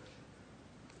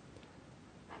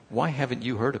 Why haven't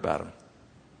you heard about them?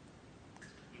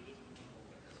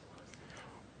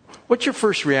 What's your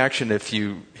first reaction if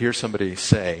you hear somebody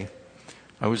say,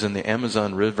 I was in the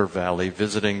Amazon River Valley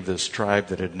visiting this tribe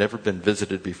that had never been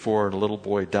visited before, and a little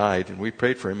boy died, and we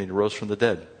prayed for him and he rose from the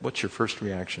dead. What's your first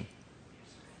reaction?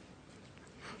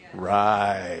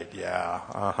 Right, yeah,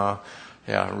 uh-huh.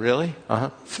 Yeah, really?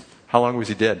 Uh-huh. How long was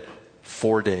he dead?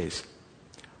 4 days.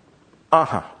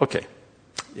 Uh-huh, okay.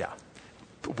 Yeah.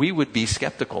 We would be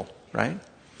skeptical, right?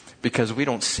 Because we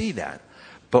don't see that.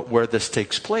 But where this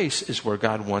takes place is where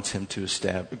God wants to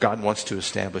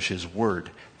establish His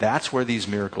Word. That's where these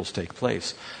miracles take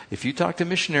place. If you talk to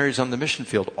missionaries on the mission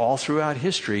field all throughout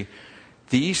history,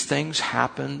 these things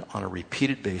happen on a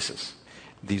repeated basis.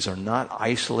 These are not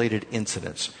isolated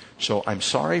incidents. So I'm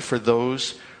sorry for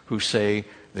those who say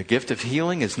the gift of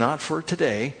healing is not for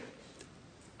today.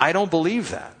 I don't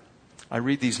believe that. I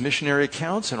read these missionary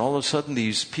accounts, and all of a sudden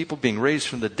these people being raised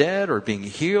from the dead or being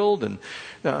healed and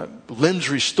limbs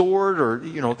restored,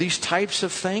 or these types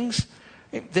of things,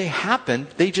 they happen.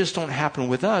 They just don't happen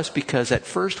with us because at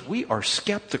first we are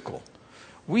skeptical.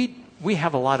 We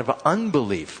have a lot of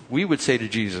unbelief. We would say to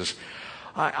Jesus,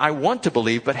 I want to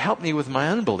believe, but help me with my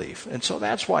unbelief. And so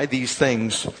that's why these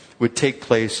things would take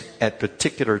place at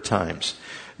particular times.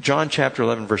 John chapter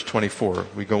 11, verse 24,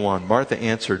 we go on. Martha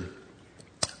answered,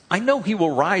 I know he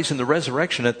will rise in the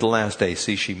resurrection at the last day.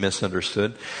 See, she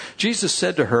misunderstood. Jesus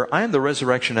said to her, I am the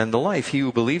resurrection and the life. He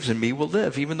who believes in me will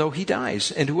live, even though he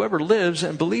dies. And whoever lives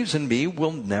and believes in me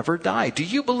will never die. Do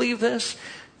you believe this?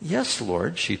 Yes,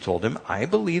 Lord, she told him. I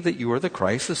believe that you are the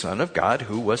Christ, the Son of God,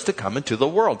 who was to come into the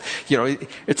world.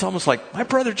 It's almost like, my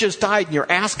brother just died and you're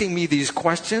asking me these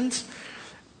questions?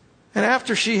 And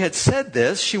after she had said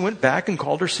this, she went back and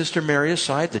called her sister Mary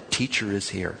aside. The teacher is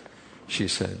here, she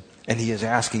said, and he is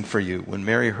asking for you. When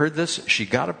Mary heard this, she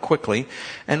got up quickly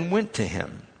and went to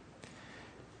him.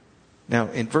 Now,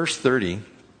 in verse 30,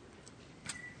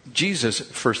 Jesus,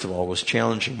 first of all, was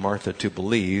challenging Martha to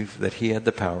believe that he had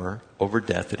the power over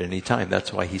death at any time.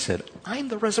 That's why he said, I'm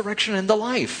the resurrection and the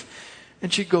life.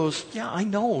 And she goes, yeah, I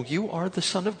know. You are the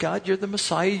Son of God. You're the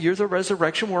Messiah. You're the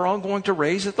resurrection. We're all going to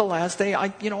raise at the last day. I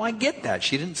get that.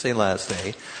 She didn't say last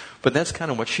day, but that's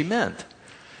kind of what she meant.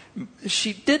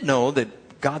 She did know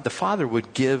that God the Father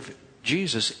would give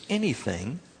Jesus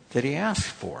anything that he asked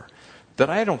for.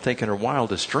 But I don't think in her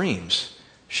wildest dreams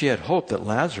she had hoped that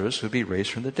Lazarus would be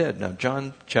raised from the dead. Now,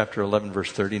 John chapter 11,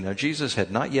 verse 30. Now, Jesus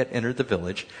had not yet entered the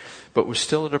village, but was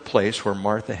still at a place where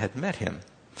Martha had met him.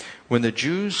 When the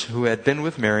Jews who had been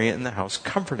with Mary in the house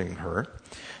comforting her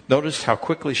noticed how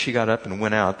quickly she got up and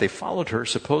went out, they followed her,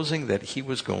 supposing that he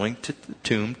was going to the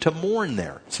tomb to mourn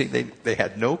there. See, they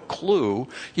had no clue,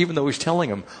 even though he's telling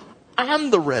them,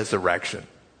 I'm the resurrection.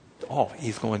 Oh,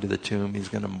 he's going to the tomb. He's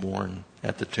going to mourn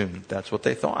at the tomb. That's what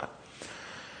they thought.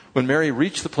 When Mary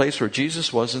reached the place where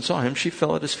Jesus was and saw him, she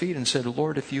fell at his feet and said,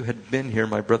 Lord, if you had been here,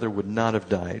 my brother would not have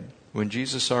died. When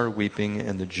Jesus saw her weeping,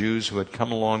 and the Jews who had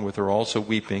come along with her also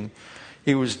weeping,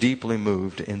 he was deeply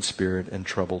moved in spirit and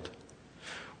troubled.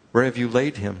 Where have you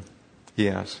laid him? He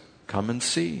asked. Come and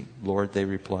see, Lord, they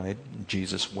replied.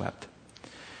 Jesus wept.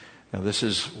 Now, this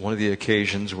is one of the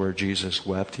occasions where Jesus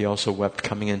wept. He also wept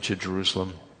coming into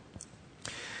Jerusalem.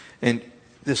 And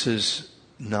this is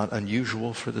not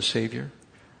unusual for the Savior.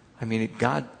 I mean,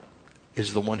 God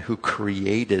is the one who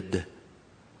created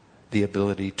the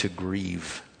ability to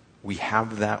grieve. We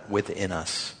have that within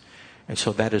us. And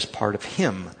so that is part of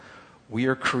Him. We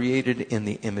are created in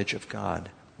the image of God.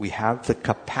 We have the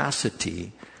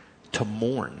capacity to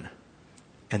mourn.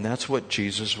 And that's what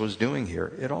Jesus was doing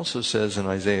here. It also says in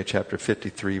Isaiah chapter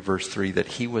 53, verse 3, that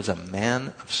he was a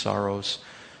man of sorrows,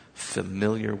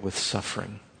 familiar with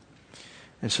suffering.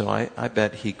 And so I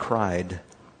bet he cried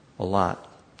a lot.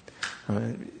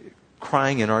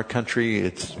 Crying in our country,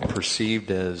 it's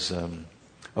perceived as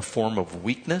a form of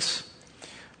weakness.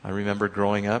 I remember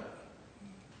growing up,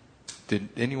 did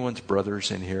anyone's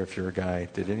brothers in here, if you're a guy,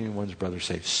 did anyone's brothers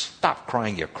say, stop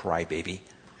crying, you crybaby?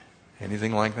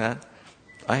 Anything like that?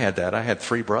 I had that. I had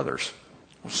 3 brothers.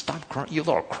 Well, stop crying, you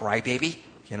little crybaby.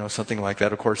 Something like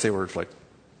that. Of course, they were like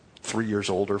 3 years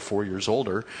older, 4 years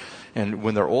older. And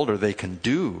when they're older, they can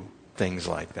do things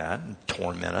like that and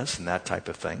torment us and that type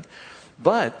of thing.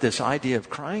 But this idea of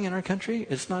crying in our country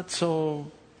is not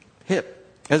so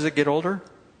hip. As I get older,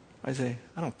 I say,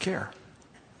 I don't care.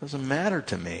 It doesn't matter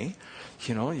to me.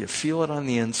 You feel it on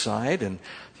the inside and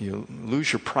you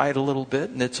lose your pride a little bit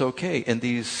and it's okay. In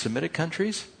these Semitic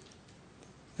countries,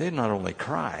 they not only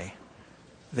cry,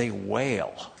 they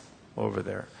wail over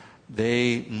there.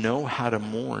 They know how to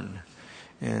mourn.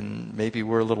 And maybe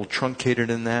we're a little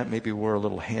truncated in that. Maybe we're a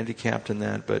little handicapped in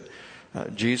that. But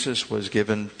Jesus was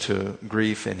given to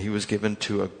grief, and he was given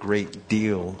to a great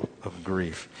deal of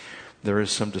grief. There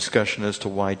is some discussion as to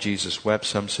why Jesus wept.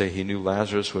 Some say he knew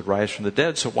Lazarus would rise from the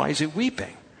dead, so why is he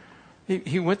weeping?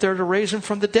 He went there to raise him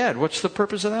from the dead. What's the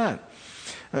purpose of that?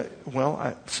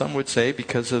 Some would say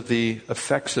because of the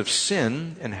effects of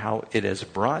sin and how it has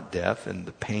brought death and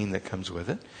the pain that comes with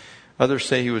it. Others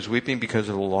say he was weeping because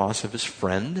of the loss of his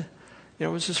friend. It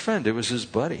was his friend. It was his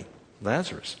buddy,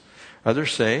 Lazarus.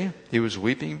 Others say he was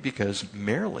weeping because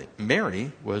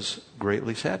Mary was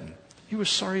greatly saddened. He was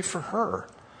sorry for her.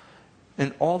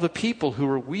 And all the people who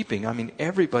were weeping,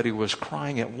 everybody was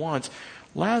crying at once.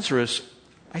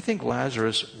 I think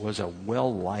Lazarus was a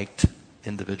well-liked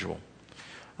individual.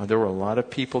 There were a lot of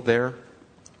people there.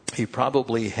 He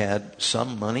probably had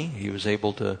some money. He was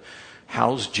able to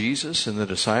house Jesus and the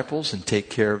disciples and take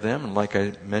care of them. And like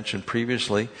I mentioned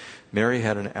previously, Mary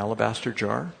had an alabaster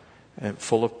jar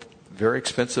full of very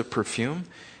expensive perfume.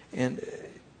 And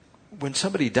when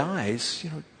somebody dies,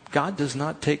 God does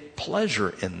not take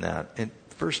pleasure in that. In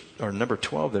number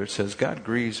 12 there, it says, God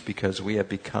grieves because we have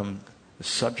become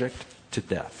subject to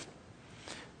death.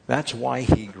 That's why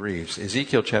he grieves.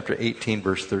 Ezekiel chapter 18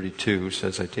 verse 32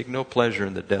 says, I take no pleasure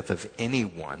in the death of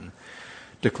anyone,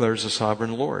 declares the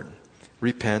sovereign Lord.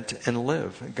 Repent and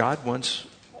live. God wants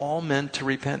all men to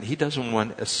repent. He doesn't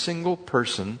want a single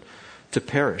person to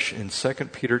perish. In 2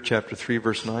 Peter chapter 3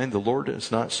 verse 9, the Lord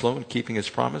is not slow in keeping his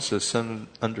promise, as some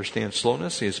understand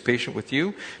slowness. He is patient with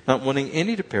you, not wanting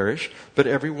any to perish, but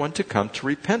everyone to come to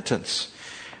repentance.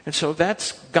 And so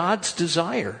that's God's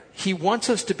desire. He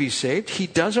wants us to be saved. He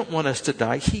doesn't want us to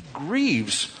die. He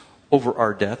grieves over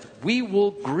our death. We will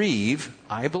grieve,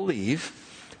 I believe,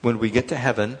 when we get to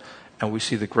heaven and we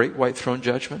see the great white throne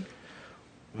judgment.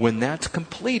 When that's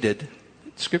completed,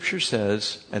 Scripture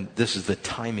says, and this is the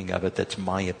timing of it, that's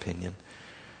my opinion.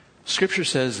 Scripture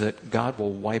says that God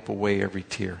will wipe away every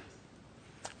tear.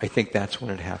 I think that's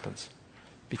when it happens.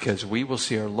 Because we will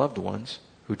see our loved ones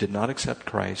who did not accept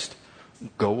Christ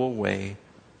go away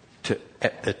to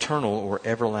eternal or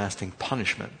everlasting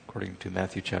punishment, according to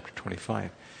Matthew chapter 25.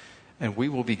 And we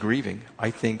will be grieving. I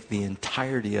think the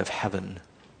entirety of heaven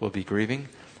will be grieving,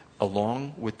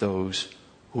 along with those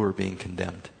who are being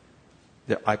condemned.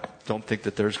 I don't think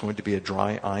that there's going to be a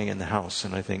dry eye in the house,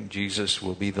 and I think Jesus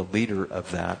will be the leader of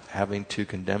that, having to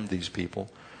condemn these people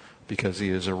because he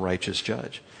is a righteous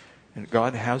judge. And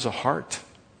God has a heart,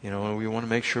 and we want to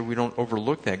make sure we don't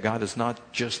overlook that. God is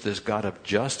not just this God of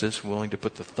justice, willing to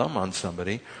put the thumb on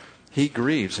somebody. He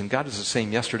grieves, and God is the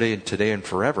same yesterday and today and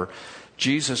forever.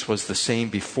 Jesus was the same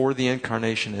before the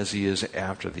incarnation as he is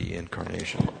after the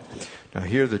incarnation. Now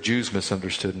here the Jews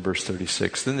misunderstood in verse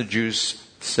 36. Then the Jews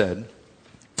said,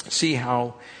 see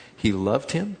how he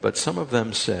loved him? But some of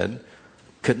them said,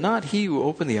 could not he who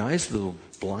opened the eyes of the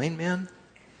blind man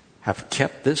have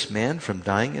kept this man from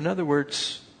dying? In other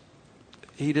words,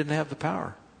 he didn't have the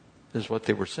power, is what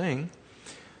they were saying.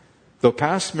 Though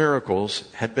past miracles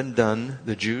had been done,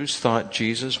 the Jews thought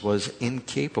Jesus was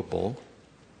incapable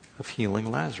of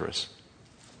healing Lazarus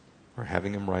or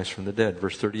having him rise from the dead.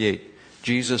 Verse 38,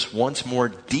 Jesus, once more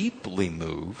deeply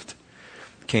moved,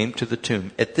 came to the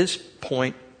tomb. At this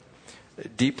point,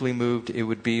 deeply moved, it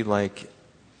would be like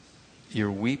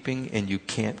you're weeping and you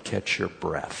can't catch your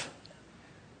breath.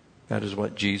 That is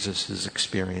what Jesus is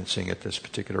experiencing at this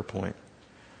particular point.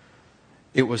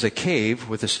 It was a cave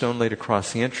with a stone laid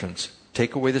across the entrance.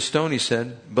 Take away the stone, he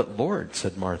said. But Lord,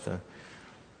 said Martha,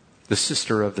 the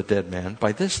sister of the dead man,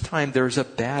 by this time there is a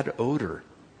bad odor,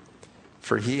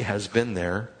 for he has been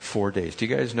there 4 days. Do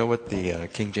you guys know what the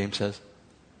King James says?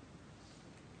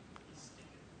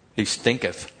 He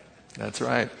stinketh. That's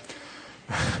right.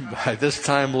 By this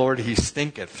time, Lord, he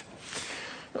stinketh.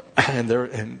 And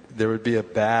there would be a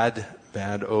bad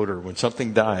odor. When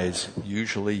something dies,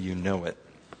 usually you know it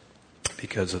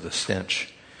because of the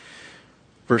stench.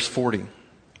 Verse 40.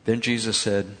 Then Jesus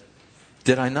said,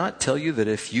 did I not tell you that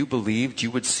if you believed,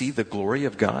 you would see the glory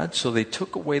of God? So they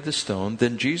took away the stone.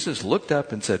 Then Jesus looked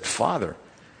up and said, Father,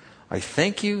 I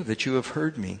thank you that you have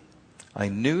heard me. I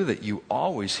knew that you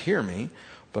always hear me,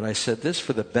 but I said this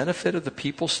for the benefit of the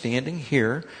people standing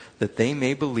here, that they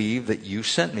may believe that you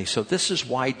sent me. So this is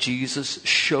why Jesus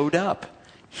showed up.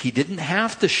 He didn't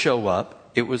have to show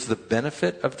up. It was the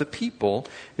benefit of the people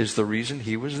is the reason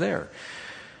he was there.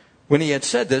 When he had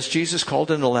said this, Jesus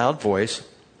called in a loud voice,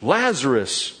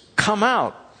 Lazarus, come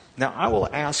out. Now I will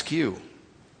ask you,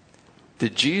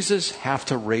 did Jesus have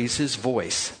to raise his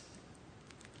voice?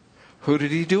 Who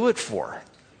did he do it for?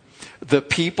 The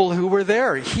people who were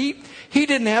there. He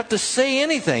didn't have to say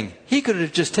anything. He could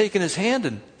have just taken his hand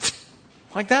and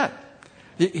like that.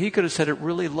 He could have said it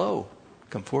really low.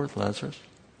 Come forth, Lazarus.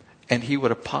 And he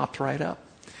would have popped right up.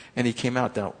 And he came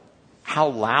out. Now, how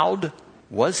loud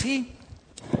was he?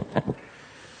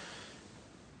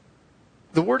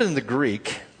 The word in the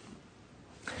Greek,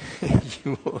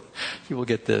 you will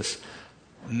get this,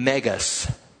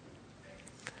 megas.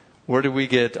 Where do we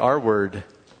get our word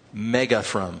mega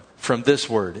from? From this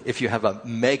word. If you have a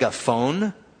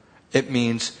megaphone, it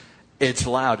means it's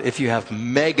loud. If you have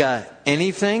mega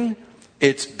anything,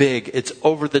 it's big. It's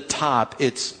over the top.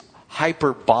 It's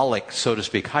hyperbolic, so to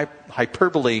speak.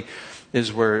 Hyperbole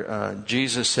is where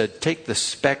Jesus said, take the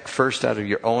speck first out of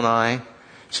your own eye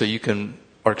so you can,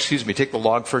 take the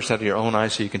log first out of your own eye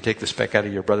so you can take the speck out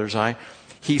of your brother's eye.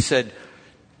 He said,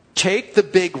 take the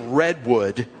big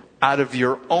redwood out of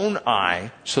your own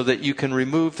eye so that you can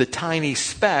remove the tiny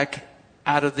speck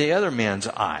out of the other man's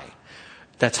eye.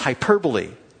 That's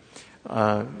hyperbole.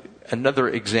 Another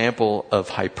example of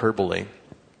hyperbole,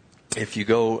 if you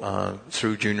go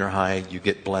through junior high, you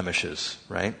get blemishes,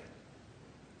 right?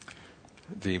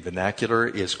 The vernacular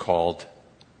is called...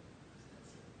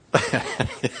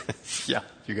 Yeah,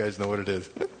 you guys know what it is.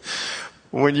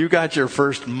 When you got your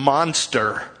first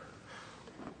monster,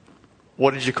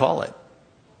 what did you call it?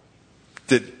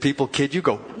 Did people kid you?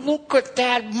 Go, look at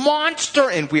that monster.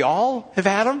 And we all have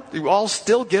had them. We all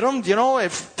still get them,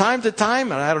 if time to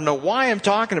time. And I don't know why I'm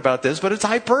talking about this, but it's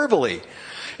hyperbole.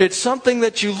 It's something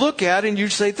that you look at and you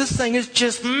say, this thing is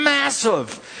just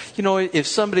massive.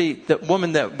 If that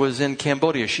woman that was in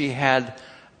Cambodia, she had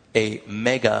a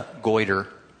mega goiter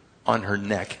on her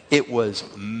neck. It was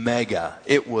mega.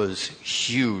 It was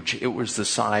huge. It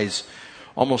was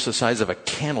almost the size of a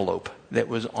cantaloupe that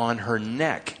was on her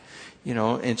neck.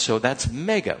 And so that's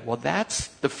mega. Well, that's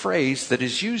the phrase that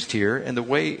is used here, and the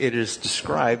way it is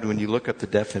described when you look up the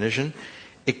definition,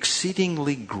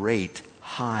 exceedingly great,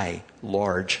 high,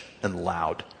 large, and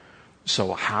loud.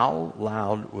 So how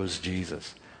loud was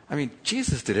Jesus? I mean,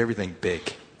 Jesus did everything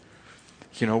big.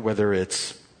 Whether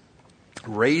it's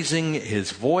raising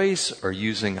his voice or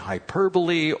using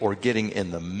hyperbole or getting in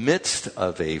the midst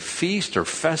of a feast or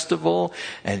festival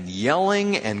and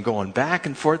yelling and going back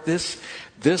and forth. This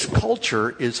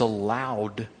culture is a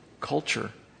loud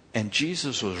culture, and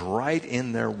Jesus was right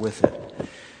in there with it.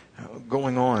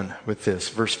 Going on with this,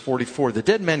 verse 44, the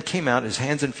dead man came out, his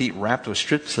hands and feet wrapped with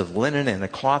strips of linen and a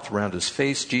cloth around his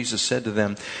face. Jesus said to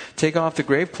them, take off the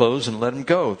grave clothes and let him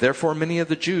go. Therefore, many of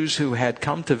the Jews who had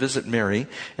come to visit Mary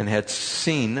and had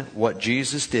seen what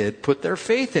Jesus did put their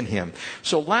faith in him.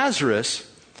 So Lazarus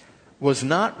was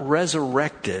not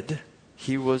resurrected,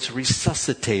 he was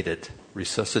resuscitated.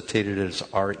 Resuscitated is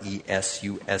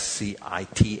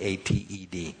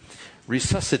resuscitated.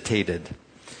 Resuscitated.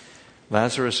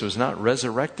 Lazarus was not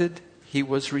resurrected, he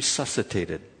was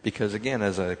resuscitated. Because again,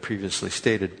 as I previously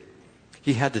stated,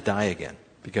 he had to die again.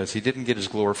 Because he didn't get his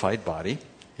glorified body.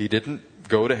 He didn't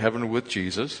go to heaven with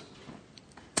Jesus.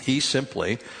 He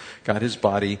simply got his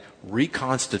body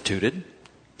reconstituted,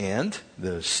 and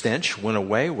the stench went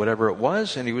away, whatever it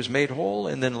was, and he was made whole,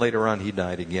 and then later on he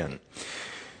died again.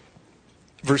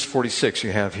 Verse 46,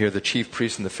 you have here the chief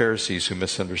priests and the Pharisees who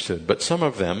misunderstood. But some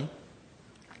of them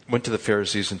went to the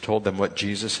Pharisees and told them what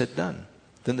Jesus had done.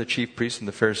 Then the chief priests and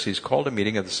the Pharisees called a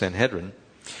meeting of the Sanhedrin.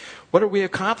 What are we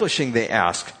accomplishing? They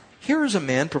asked. Here is a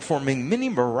man performing many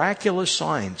miraculous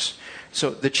signs. So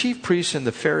the chief priests and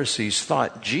the Pharisees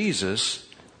thought Jesus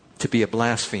to be a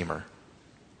blasphemer,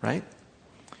 right?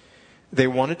 They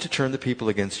wanted to turn the people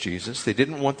against Jesus. They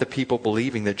didn't want the people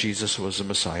believing that Jesus was the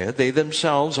Messiah. They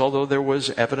themselves, although there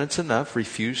was evidence enough,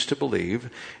 refused to believe.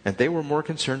 And they were more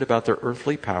concerned about their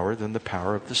earthly power than the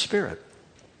power of the Spirit.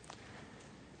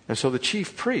 And so the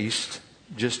chief priest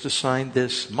just assigned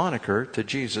this moniker to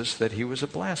Jesus that he was a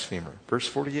blasphemer. Verse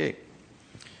 48.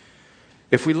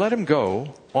 If we let him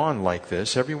go on like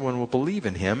this, everyone will believe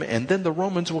in him, and then the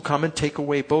Romans will come and take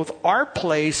away both our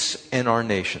place and our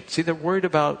nation. See, they're worried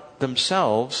about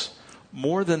themselves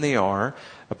more than they are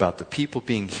about the people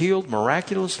being healed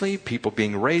miraculously, people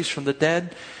being raised from the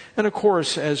dead. And of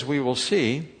course, as we will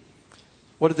see,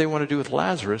 what did they want to do with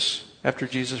Lazarus after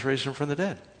Jesus raised him from the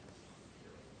dead?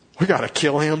 We got to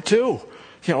kill him too.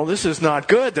 This is not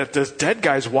good that this dead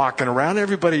guy's walking around.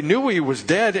 Everybody knew he was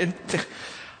dead. And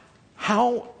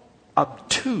how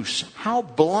obtuse, how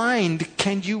blind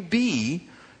can you be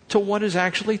to what is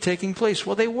actually taking place?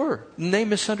 Well, they were. And they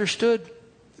misunderstood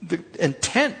the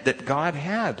intent that God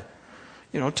had,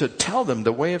 to tell them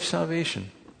the way of salvation.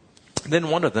 Then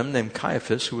one of them, named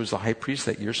Caiaphas, who was the high priest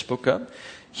that year, spoke up.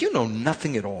 You know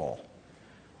nothing at all.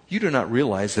 You do not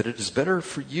realize that it is better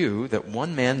for you that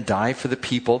one man die for the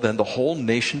people than the whole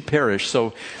nation perish.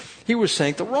 So he was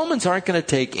saying, the Romans aren't going to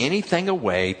take anything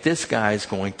away. This guy's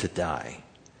going to die.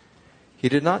 He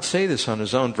did not say this on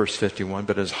his own, verse 51,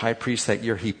 but as high priest that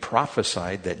year, he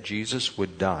prophesied that Jesus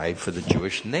would die for the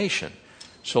Jewish nation.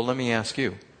 So let me ask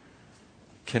you,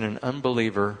 can an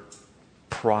unbeliever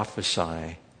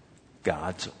prophesy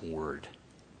God's word?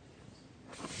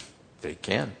 They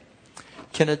can.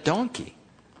 Can a donkey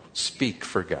speak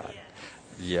for God?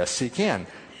 Yes, he can.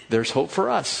 There's hope for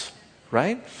us,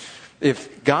 right?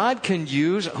 If God can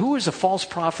use, who is a false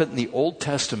prophet in the Old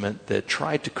Testament that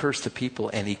tried to curse the people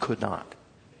and he could not?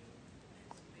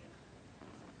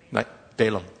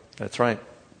 Balaam. That's right.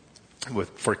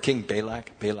 For King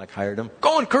Balak hired him.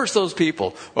 Go and curse those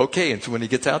people. Okay, and so when he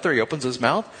gets out there, he opens his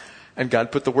mouth and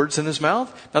God put the words in his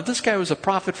mouth. Now this guy was a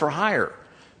prophet for hire.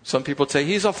 Some people say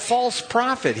he's a false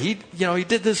prophet. He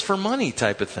did this for money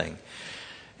type of thing.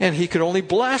 And he could only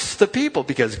bless the people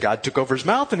because God took over his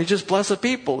mouth and he just blessed the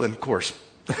people. And of course,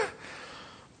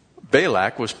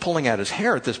 Balak was pulling out his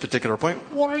hair at this particular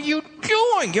point. What are you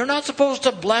doing? You're not supposed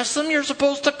to bless them. You're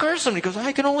supposed to curse them. He goes,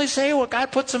 I can only say what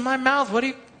God puts in my mouth. What are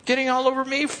you getting all over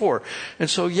me for? And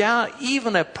so,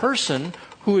 even a person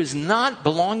who is not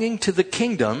belonging to the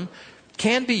kingdom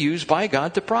can be used by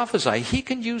God to prophesy. He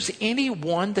can use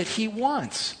anyone that he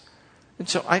wants. And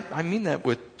so I mean that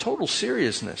with total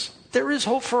seriousness. There is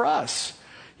hope for us.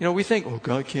 We think, oh,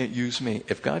 God can't use me.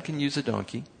 If God can use a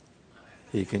donkey,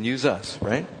 he can use us,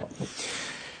 right?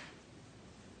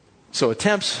 So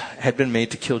attempts had been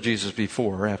made to kill Jesus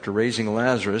before. After raising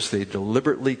Lazarus, they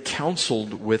deliberately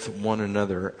counseled with one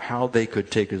another how they could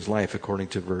take his life, according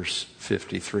to verse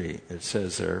 53. It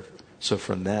says there, so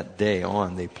from that day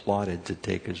on, they plotted to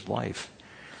take his life.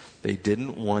 They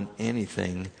didn't want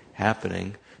anything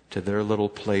happening to their little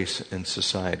place in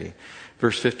society.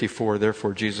 Verse 54,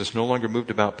 therefore Jesus no longer moved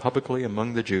about publicly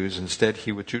among the Jews. Instead,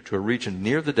 he withdrew to a region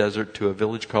near the desert to a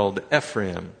village called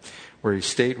Ephraim, where he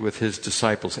stayed with his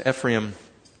disciples. Ephraim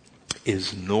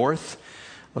is north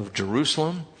of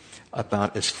Jerusalem,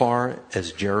 about as far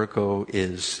as Jericho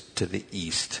is to the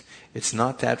east. It's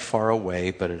not that far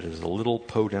away, but it is a little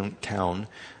podunk town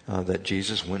that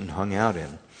Jesus went and hung out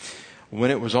in. When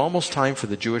it was almost time for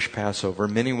the Jewish Passover,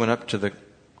 many went up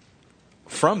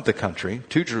from the country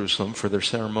to Jerusalem for their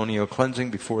ceremonial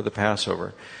cleansing before the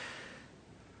Passover.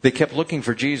 They kept looking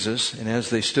for Jesus, and as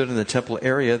they stood in the temple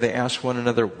area, they asked one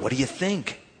another, what do you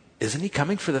think? Isn't he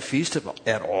coming for the feast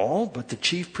at all? But the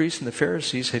chief priests and the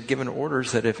Pharisees had given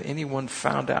orders that if anyone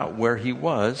found out where he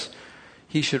was,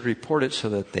 he should report it so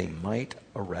that they might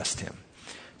arrest him.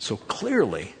 So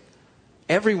clearly,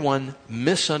 everyone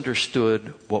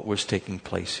misunderstood what was taking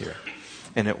place here.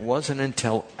 And it wasn't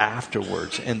until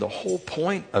afterwards. And the whole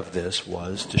point of this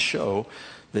was to show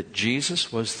that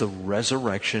Jesus was the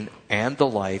resurrection and the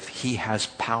life. He has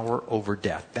power over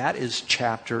death. That is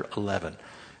chapter 11.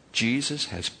 Jesus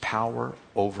has power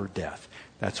over death.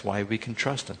 That's why we can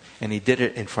trust him. And he did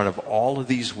it in front of all of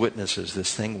these witnesses.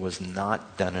 This thing was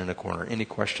not done in a corner. Any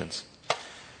questions?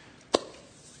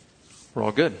 We're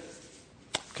all good.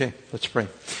 Okay, let's pray.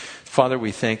 Father,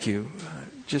 we thank you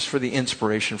just for the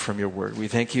inspiration from your word. We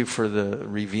thank you for the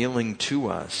revealing to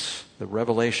us, the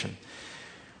revelation,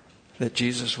 that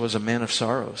Jesus was a man of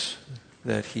sorrows,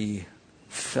 that he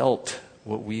felt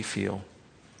what we feel,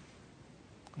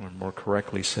 or more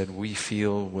correctly said, we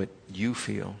feel what you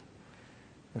feel.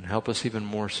 And help us even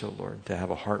more so, Lord, to have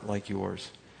a heart like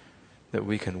yours, that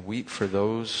we can weep for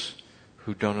those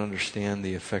who don't understand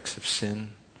the effects of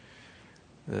sin.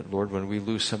 That, Lord, when we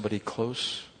lose somebody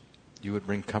close, you would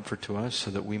bring comfort to us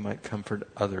so that we might comfort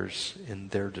others in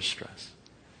their distress.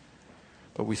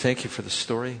 But we thank you for the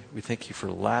story. We thank you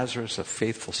for Lazarus, a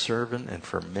faithful servant, and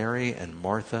for Mary and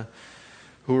Martha,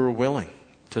 who were willing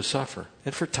to suffer.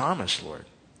 And for Thomas, Lord,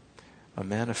 a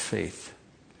man of faith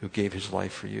who gave his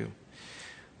life for you.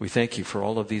 We thank you for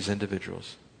all of these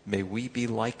individuals. May we be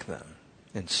like them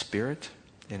in spirit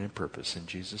and in purpose. In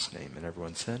Jesus' name. And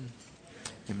everyone said,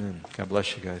 amen. God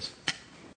bless you guys.